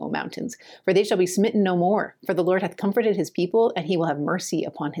singing, O mountains. For they shall be smitten no more, for the Lord hath comforted his people, and he will have mercy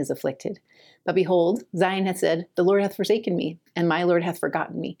upon his afflicted. But behold, Zion hath said, the Lord hath forsaken me, and my Lord hath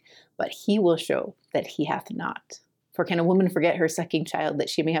forgotten me. But he will show that he hath not. For can a woman forget her sucking child, that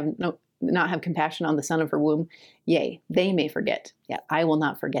she may not have compassion on the son of her womb? Yea, they may forget, yet I will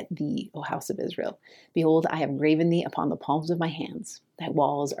not forget thee, O house of Israel. Behold, I have graven thee upon the palms of my hands. Thy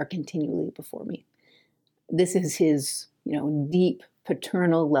walls are continually before me. This is his, deep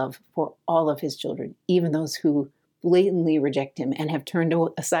paternal love for all of his children, even those who blatantly reject him and have turned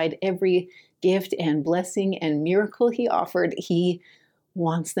aside every gift and blessing and miracle he offered. He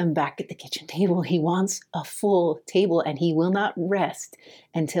wants them back at the kitchen table. He wants a full table, and he will not rest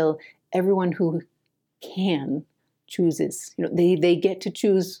until everyone who can chooses. They get to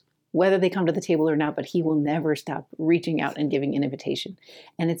choose whether they come to the table or not, but he will never stop reaching out and giving an invitation.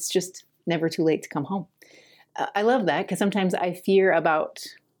 And it's just never too late to come home. I love that, because sometimes I fear about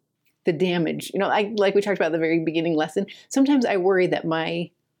the damage. Like we talked about at the very beginning lesson, sometimes I worry that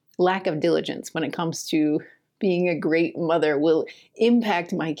my lack of diligence when it comes to being a great mother will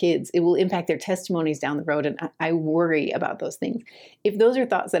impact my kids. It will impact their testimonies down the road. And I worry about those things. If those are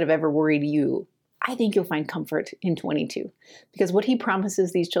thoughts that have ever worried you, I think you'll find comfort in 22, because what he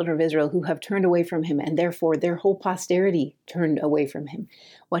promises these children of Israel who have turned away from him, and therefore their whole posterity turned away from him,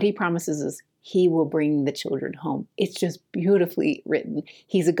 what he promises is he will bring the children home. It's just beautifully written.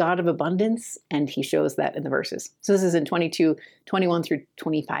 He's a God of abundance, and he shows that in the verses. So this is in 22, 21 through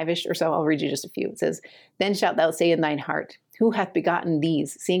 25-ish or so. I'll read you just a few. It says, "Then shalt thou say in thine heart, who hath begotten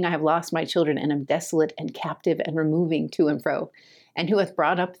these, seeing I have lost my children, and am desolate and captive and removing to and fro? And who hath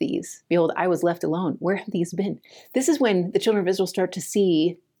brought up these? Behold, I was left alone. Where have these been?" This is when the children of Israel start to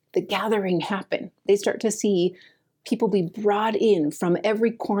see the gathering happen. They start to see people be brought in from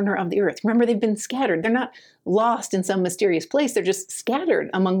every corner of the earth. Remember, they've been scattered. They're not lost in some mysterious place. They're just scattered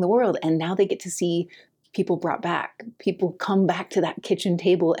among the world. And now they get to see people brought back. People come back to that kitchen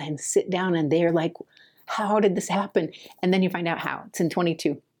table and sit down, and they're like, how did this happen? And then you find out how. It's in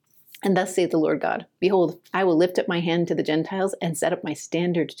 22. "And thus saith the Lord God, Behold, I will lift up my hand to the Gentiles, and set up my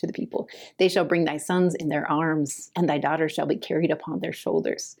standard to the people. They shall bring thy sons in their arms, and thy daughters shall be carried upon their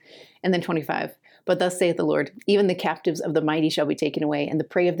shoulders." And then 25, "But thus saith the Lord, even the captives of the mighty shall be taken away, and the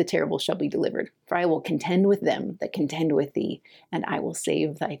prey of the terrible shall be delivered. For I will contend with them that contend with thee, and I will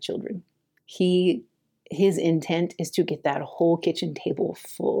save thy children." His intent is to get that whole kitchen table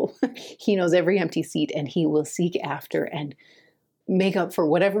full. He knows every empty seat, and he will seek after and make up for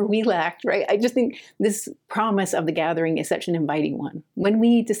whatever we lacked, right? I just think this promise of the gathering is such an inviting one. When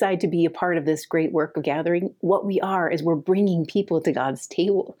we decide to be a part of this great work of gathering, what we are is we're bringing people to God's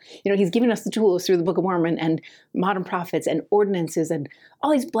table. He's given us the tools through the Book of Mormon and modern prophets and ordinances and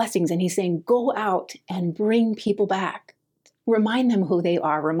all these blessings. And he's saying, go out and bring people back. Remind them who they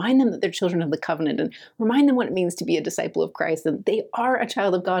are. Remind them that they're children of the covenant, and remind them what it means to be a disciple of Christ, and they are a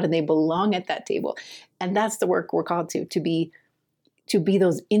child of God and they belong at that table. And that's the work we're called to be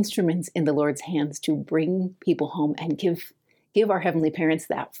those instruments in the Lord's hands to bring people home and give our heavenly parents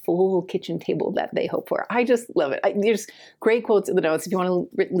that full kitchen table that they hope for. I just love it. There's great quotes in the notes. If you want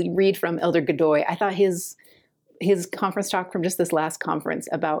to read from Elder Godoy, I thought his conference talk from just this last conference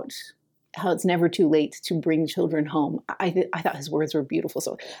about how it's never too late to bring children home. I thought his words were beautiful.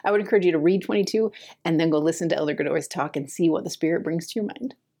 So I would encourage you to read 22 and then go listen to Elder Godoy's talk and see what the Spirit brings to your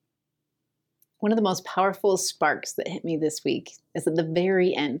mind. One of the most powerful sparks that hit me this week is at the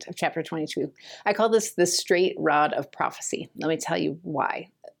very end of chapter 22. I call this the straight rod of prophecy. Let me tell you why.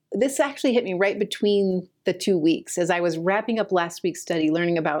 This actually hit me right between the 2 weeks as I was wrapping up last week's study,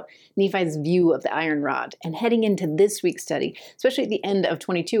 learning about Nephi's view of the iron rod, and heading into this week's study, especially at the end of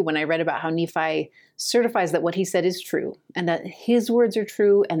 22, when I read about how Nephi certifies that what he said is true, and that his words are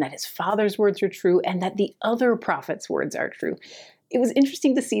true, and that his father's words are true, and that the other prophets' words are true. It was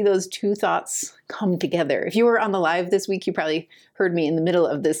interesting to see those two thoughts come together. If you were on the live this week, you probably heard me in the middle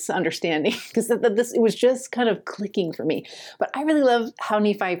of this understanding, because it was just kind of clicking for me. But I really love how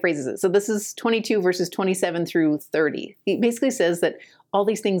Nephi phrases it. So this is 22 verses 27 through 30. He basically says that all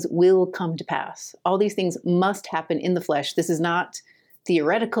these things will come to pass. All these things must happen in the flesh. This is not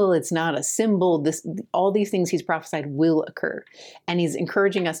theoretical. It's not a symbol. All these things he's prophesied will occur. And he's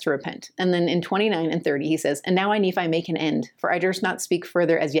encouraging us to repent. And then in 29 and 30, he says, "And now I, Nephi, make an end, for I durst not speak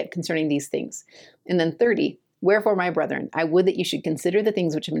further as yet concerning these things." And then 30, "Wherefore, my brethren, I would that you should consider the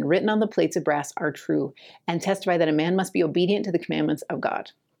things which have been written on the plates of brass are true, and testify that a man must be obedient to the commandments of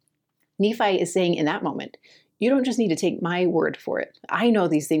God." Nephi is saying in that moment, you don't just need to take my word for it. I know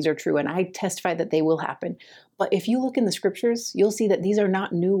these things are true, and I testify that they will happen. But if you look in the scriptures, you'll see that these are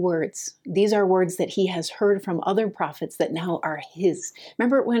not new words. These are words that he has heard from other prophets that now are his.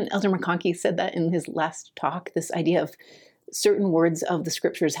 Remember when Elder McConkie said that in his last talk, this idea of certain words of the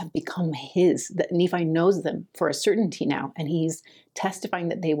scriptures have become his, that Nephi knows them for a certainty now, and he's testifying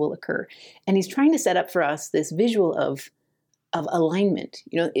that they will occur. And he's trying to set up for us this visual of alignment.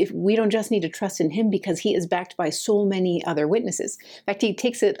 If we don't just need to trust in him because he is backed by so many other witnesses. In fact, he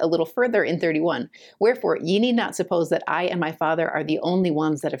takes it a little further in 31. "Wherefore, ye need not suppose that I and my Father are the only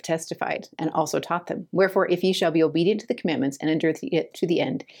ones that have testified and also taught them. Wherefore, if ye shall be obedient to the commandments and endure to the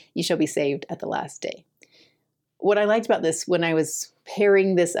end, ye shall be saved at the last day." what I liked about this when I was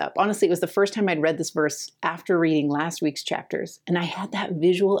pairing this up, honestly, it was the first time I'd read this verse after reading last week's chapters. And I had that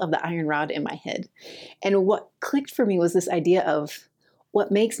visual of the iron rod in my head. And what clicked for me was this idea of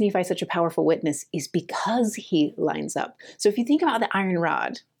what makes Nephi such a powerful witness is because he lines up. So if you think about the iron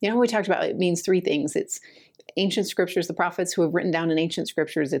rod, we talked about it means three things. It's ancient scriptures, the prophets who have written down in ancient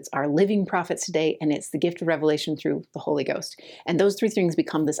scriptures. It's our living prophets today, and it's the gift of revelation through the Holy Ghost. And those three things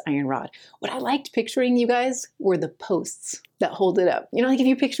become this iron rod. What I liked picturing, you guys, were the posts that hold it up. Like if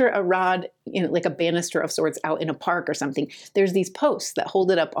you picture a rod, like a banister of sorts out in a park or something, there's these posts that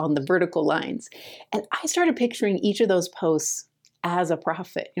hold it up on the vertical lines. And I started picturing each of those posts as a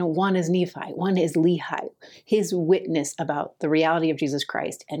prophet. One is Nephi, one is Lehi, his witness about the reality of Jesus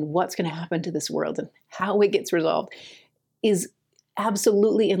Christ and what's going to happen to this world and how it gets resolved is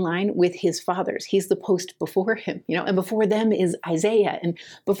absolutely in line with his fathers. He's the post before him, and before them is Isaiah, and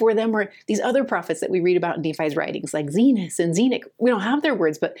before them are these other prophets that we read about in Nephi's writings, like Zenos and Zenock. We don't have their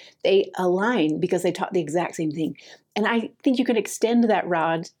words, but they align because they taught the exact same thing. And I think you can extend that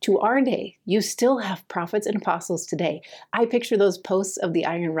rod to our day. You still have prophets and apostles today. I picture those posts of the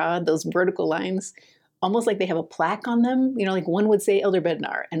iron rod, those vertical lines, almost like they have a plaque on them. Like one would say Elder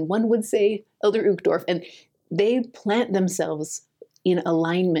Bednar and one would say Elder Uchtdorf, and they plant themselves in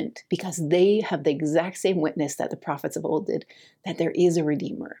alignment because they have the exact same witness that the prophets of old did, that there is a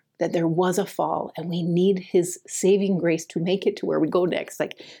Redeemer, that there was a fall, and we need his saving grace to make it to where we go next.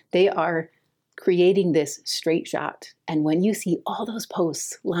 Like they are creating this straight shot. And when you see all those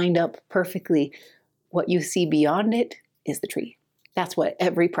posts lined up perfectly, what you see beyond it is the tree. That's what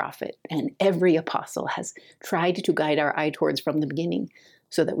every prophet and every apostle has tried to guide our eye towards from the beginning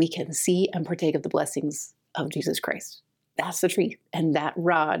so that we can see and partake of the blessings of Jesus Christ. That's the tree. And that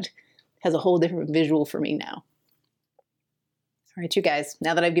rod has a whole different visual for me now. All right, you guys,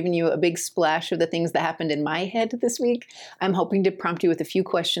 now that I've given you a big splash of the things that happened in my head this week, I'm hoping to prompt you with a few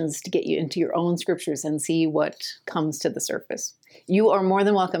questions to get you into your own scriptures and see what comes to the surface. You are more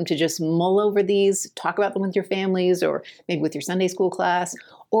than welcome to just mull over these, talk about them with your families or maybe with your Sunday school class.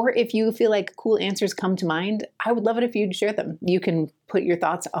 Or if you feel like cool answers come to mind, I would love it if you'd share them. You can put your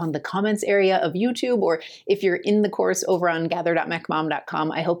thoughts on the comments area of YouTube, or if you're in the course over on gather.mecmom.com,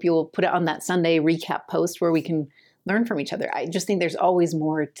 I hope you'll put it on that Sunday recap post where we can learn from each other. I just think there's always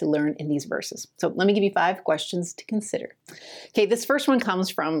more to learn in these verses. So let me give you 5 questions to consider. Okay, this first one comes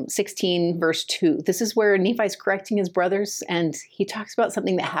from 16 verse 2. This is where Nephi's correcting his brothers, and he talks about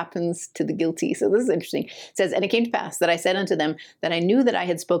something that happens to the guilty. So this is interesting. It says, "And it came to pass that I said unto them that I knew that I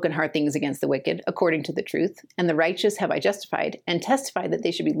had spoken hard things against the wicked, according to the truth, and the righteous have I justified, and testified that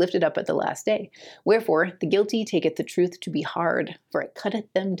they should be lifted up at the last day. Wherefore the guilty taketh the truth to be hard, for it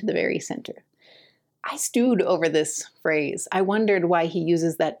cutteth them to the very center." I stewed over this phrase. I wondered why he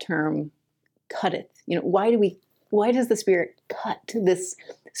uses that term, cutteth. Why does the Spirit cut this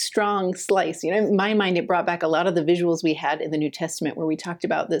strong slice? In my mind, it brought back a lot of the visuals we had in the New Testament where we talked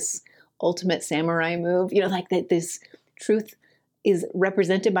about this ultimate samurai move, like that this truth is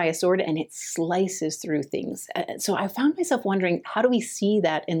represented by a sword and it slices through things. So I found myself wondering, how do we see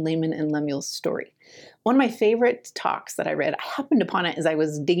that in Laman and Lemuel's story? One of my favorite talks that I read, I happened upon it as I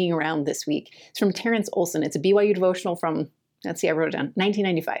was digging around this week. It's from Terrence Olson. It's a BYU devotional from, I wrote it down,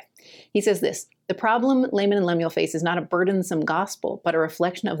 1995. He says this: "The problem Laman and Lemuel face is not a burdensome gospel, but a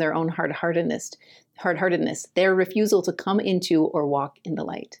reflection of their own hard-heartedness, their refusal to come into or walk in the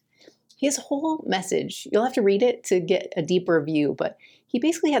light." His whole message, you'll have to read it to get a deeper view, but he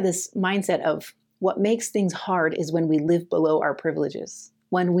basically had this mindset of what makes things hard is when we live below our privileges.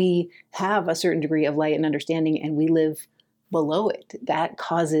 When we have a certain degree of light and understanding and we live below it, that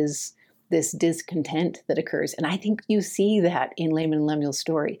causes this discontent that occurs. And I think you see that in Laman and Lemuel's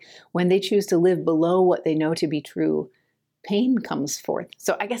story. When they choose to live below what they know to be true, pain comes forth.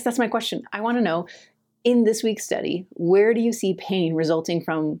 So I guess that's my question. I want to know, in this week's study, where do you see pain resulting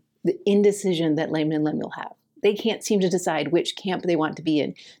from the indecision that Laman and Lemuel have? They can't seem to decide which camp they want to be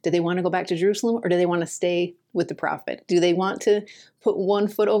in. Do they want to go back to Jerusalem, or do they want to stay with the prophet? Do they want to put one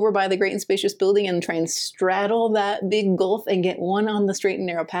foot over by the great and spacious building and try and straddle that big gulf and get one on the straight and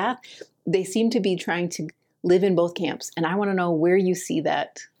narrow path? They seem to be trying to live in both camps. And I want to know where you see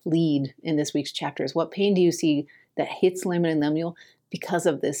that lead in this week's chapters. What pain do you see that hits Laman and Lemuel because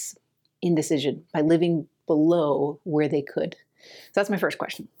of this indecision, by living below where they could? So that's my first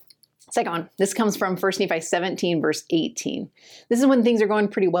question. Second one, this comes from 1 Nephi 17, verse 18. This is when things are going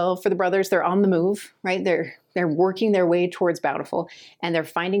pretty well for the brothers. They're on the move, right? They're They're working their way towards Bountiful, and they're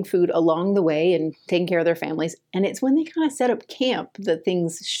finding food along the way and taking care of their families. And it's when they kind of set up camp that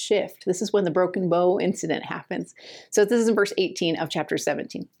things shift. This is when the broken bow incident happens. So this is in verse 18 of chapter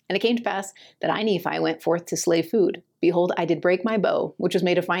 17. And it came to pass that I, Nephi, went forth to slay food. Behold, I did break my bow, which was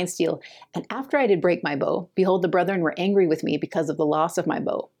made of fine steel. And after I did break my bow, behold, the brethren were angry with me because of the loss of my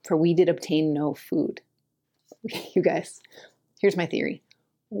bow, for we did obtain no food. You guys, here's my theory.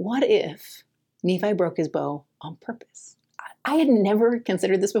 What if Nephi broke his bow on purpose? I had never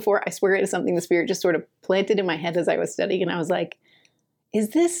considered this before. I swear it is something the Spirit just sort of planted in my head as I was studying. And I was like,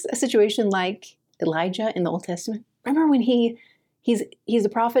 is this a situation like Elijah in the Old Testament? Remember when he's a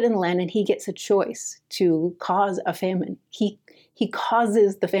prophet in the land and he gets a choice to cause a famine. He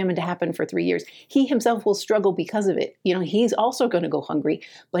causes the famine to happen for 3 years. He himself will struggle because of it. You know, he's also going to go hungry,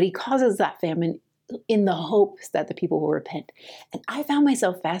 but he causes that famine in the hopes that the people will repent. And I found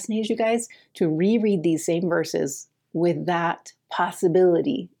myself fascinated, you guys, to reread these same verses with that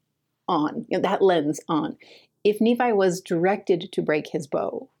possibility on, you know, that lens on. If Nephi was directed to break his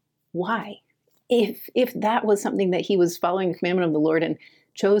bow, why? If that was something that he was following the commandment of the Lord and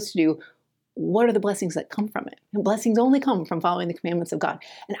chose to do, what are the blessings that come from it? And blessings only come from following the commandments of God.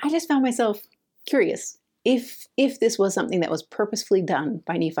 And I just found myself curious. If this was something that was purposefully done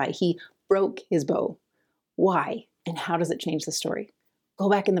by Nephi, he broke his bow. Why? And how does it change the story? Go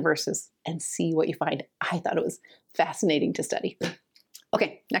back in the verses and see what you find. I thought it was fascinating to study.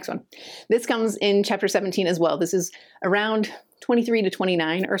 Okay, next one. This comes in chapter 17 as well. This is around 23 to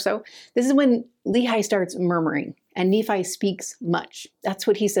 29 or so. This is when Lehi starts murmuring and Nephi speaks much. That's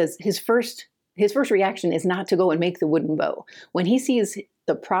what he says. His first reaction is not to go and make the wooden bow. When he sees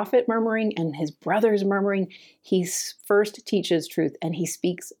the prophet murmuring and his brothers murmuring, he first teaches truth and he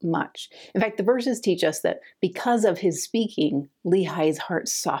speaks much. In fact, the verses teach us that because of his speaking, Lehi's heart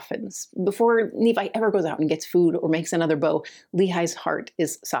softens. Before Nephi ever goes out and gets food or makes another bow, Lehi's heart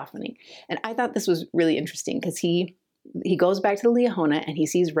is softening. And I thought this was really interesting because he goes back to the Liahona and he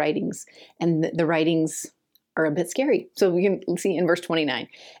sees writings, and the writings are a bit scary. So we can see in verse 29,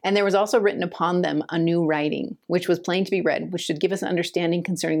 and there was also written upon them a new writing, which was plain to be read, which should give us an understanding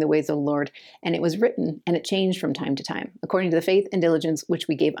concerning the ways of the Lord. And it was written, and it changed from time to time, according to the faith and diligence which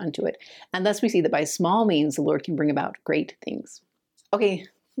we gave unto it. And thus we see that by small means the Lord can bring about great things. Okay,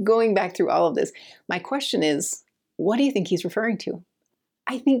 going back through all of this, my question is, what do you think he's referring to?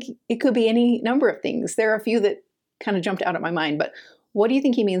 I think it could be any number of things. There are a few that kind of jumped out at my mind, but what do you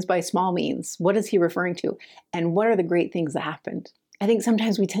think he means by small means? What is he referring to? And what are the great things that happened? I think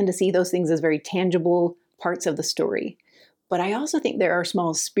sometimes we tend to see those things as very tangible parts of the story. But I also think there are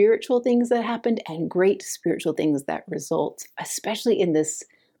small spiritual things that happened and great spiritual things that result, especially in this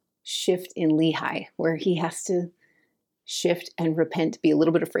shift in Lehi, where he has to shift and repent, be a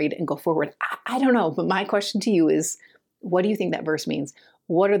little bit afraid and go forward. I don't know, but my question to you is, what do you think that verse means?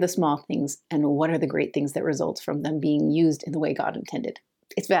 What are the small things and what are the great things that result from them being used in the way God intended?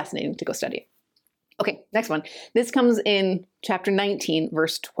 It's fascinating to go study it. Okay, next one. This comes in chapter 19,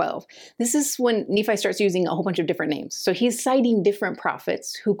 verse 12. This is when Nephi starts using a whole bunch of different names. So he's citing different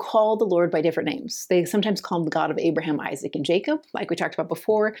prophets who call the Lord by different names. They sometimes call him the God of Abraham, Isaac, and Jacob, like we talked about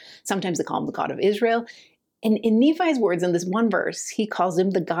before. Sometimes they call him the God of Israel. And in Nephi's words, in this one verse, he calls him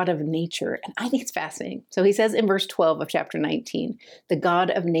the God of nature. And I think it's fascinating. So he says in verse 12 of chapter 19, the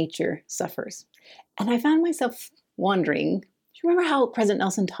God of nature suffers. And I found myself wondering, do you remember how President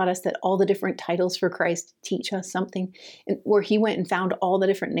Nelson taught us that all the different titles for Christ teach us something? And where he went and found all the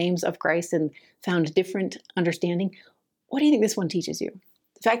different names of Christ and found different understanding. What do you think this one teaches you?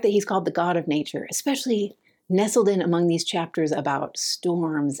 The fact that he's called the God of nature, especially nestled in among these chapters about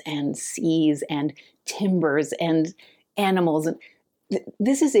storms and seas and timbers and animals. And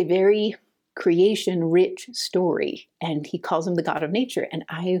this is a very creation-rich story, and he calls him the God of nature, and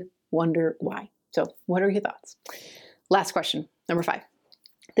I wonder why. So what are your thoughts? Last question, number 5.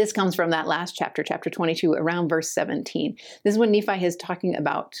 This comes from that last chapter, chapter 22, around verse 17. This is when Nephi is talking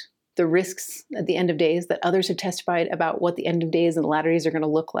about the risks at the end of days, that others have testified about what the end of days and the latter days are going to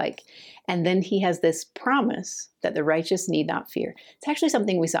look like. And then he has this promise that the righteous need not fear. It's actually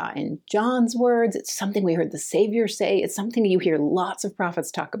something we saw in John's words. It's something we heard the Savior say. It's something you hear lots of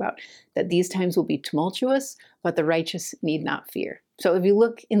prophets talk about, that these times will be tumultuous, but the righteous need not fear. So if you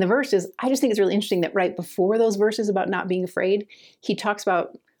look in the verses, I just think it's really interesting that right before those verses about not being afraid, he talks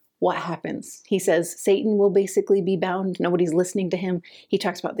about what happens. He says Satan will basically be bound. Nobody's listening to him. He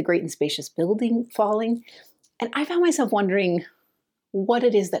talks about the great and spacious building falling. And I found myself wondering what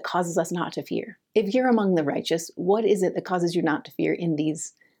it is that causes us not to fear. If you're among the righteous, what is it that causes you not to fear in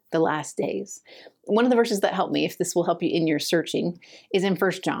these the last days. One of the verses that helped me, if this will help you in your searching, is in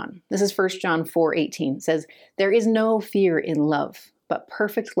 1 John. This is 1 John 4:18. It says, "There is no fear in love, but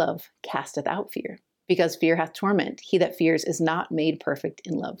perfect love casteth out fear, because fear hath torment. He that fears is not made perfect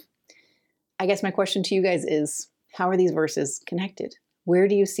in love." I guess my question to you guys is, how are these verses connected? Where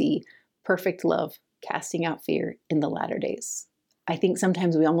do you see perfect love casting out fear in the latter days? I think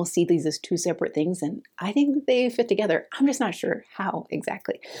sometimes we almost see these as two separate things, and I think they fit together. I'm just not sure how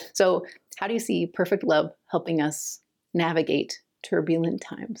exactly. So how do you see perfect love helping us navigate turbulent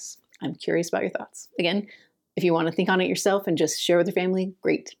times? I'm curious about your thoughts. Again, if you want to think on it yourself and just share with your family,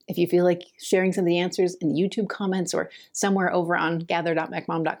 great. If you feel like sharing some of the answers in the YouTube comments or somewhere over on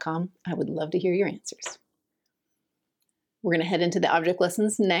gather.macmom.com, I would love to hear your answers. We're going to head into the object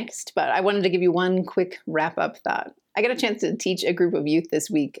lessons next, but I wanted to give you one quick wrap-up thought. I got a chance to teach a group of youth this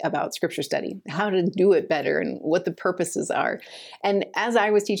week about scripture study, how to do it better and what the purposes are. And as I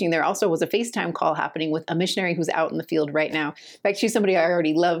was teaching, there also was a FaceTime call happening with a missionary who's out in the field right now. In fact, she's somebody I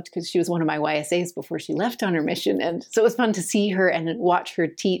already loved because she was one of my YSAs before she left on her mission. And so it was fun to see her and watch her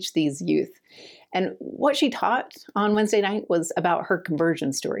teach these youth. And what she taught on Wednesday night was about her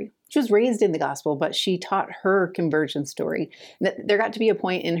conversion story. She was raised in the gospel, but she taught her conversion story. There got to be a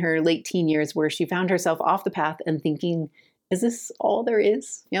point in her late teen years where she found herself off the path and thinking, is this all there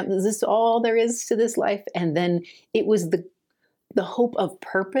is? Is this all there is to this life? And then it was the hope of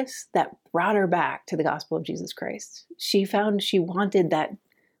purpose that brought her back to the gospel of Jesus Christ. She found she wanted that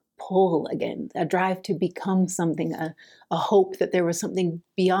pull again, a drive to become something, a hope that there was something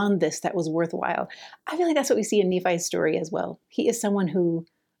beyond this that was worthwhile. I feel like that's what we see in Nephi's story as well. He is someone who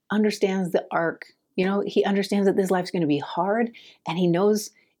understands the arc. He understands that this life's going to be hard, and he knows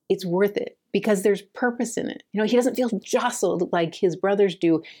it's worth it because there's purpose in it. He doesn't feel jostled like his brothers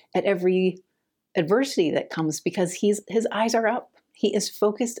do at every adversity that comes because his eyes are up. He is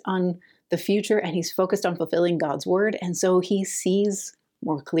focused on the future, and he's focused on fulfilling God's word. And so he sees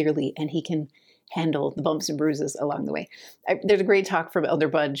more clearly, and he can handle the bumps and bruises along the way. There's a great talk from Elder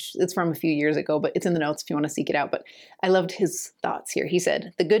Budge. It's from a few years ago, but it's in the notes if you want to seek it out. But I loved his thoughts here. He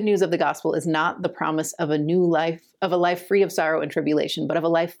said, "The good news of the gospel is not the promise of a new life, of a life free of sorrow and tribulation, but of a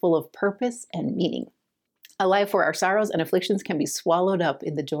life full of purpose and meaning. A life where our sorrows and afflictions can be swallowed up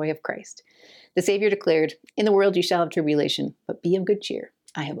in the joy of Christ. The Savior declared, 'In the world you shall have tribulation, but be of good cheer.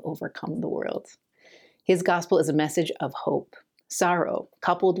 I have overcome the world.' His gospel is a message of hope. Sorrow,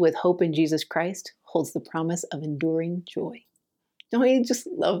 coupled with hope in Jesus Christ, holds the promise of enduring joy." Don't you just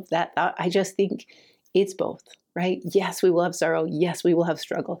love that thought? I just think it's both, right? Yes, we will have sorrow. Yes, we will have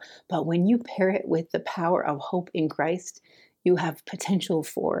struggle. But when you pair it with the power of hope in Christ, you have potential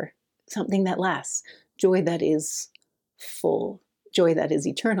for something that lasts, joy that is full, joy that is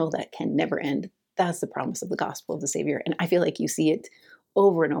eternal, that can never end. That's the promise of the gospel of the Savior. And I feel like you see it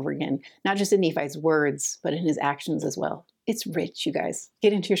over and over again, not just in Nephi's words, but in his actions as well. It's rich, you guys.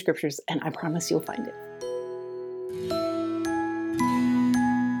 Get into your scriptures, and I promise you'll find it.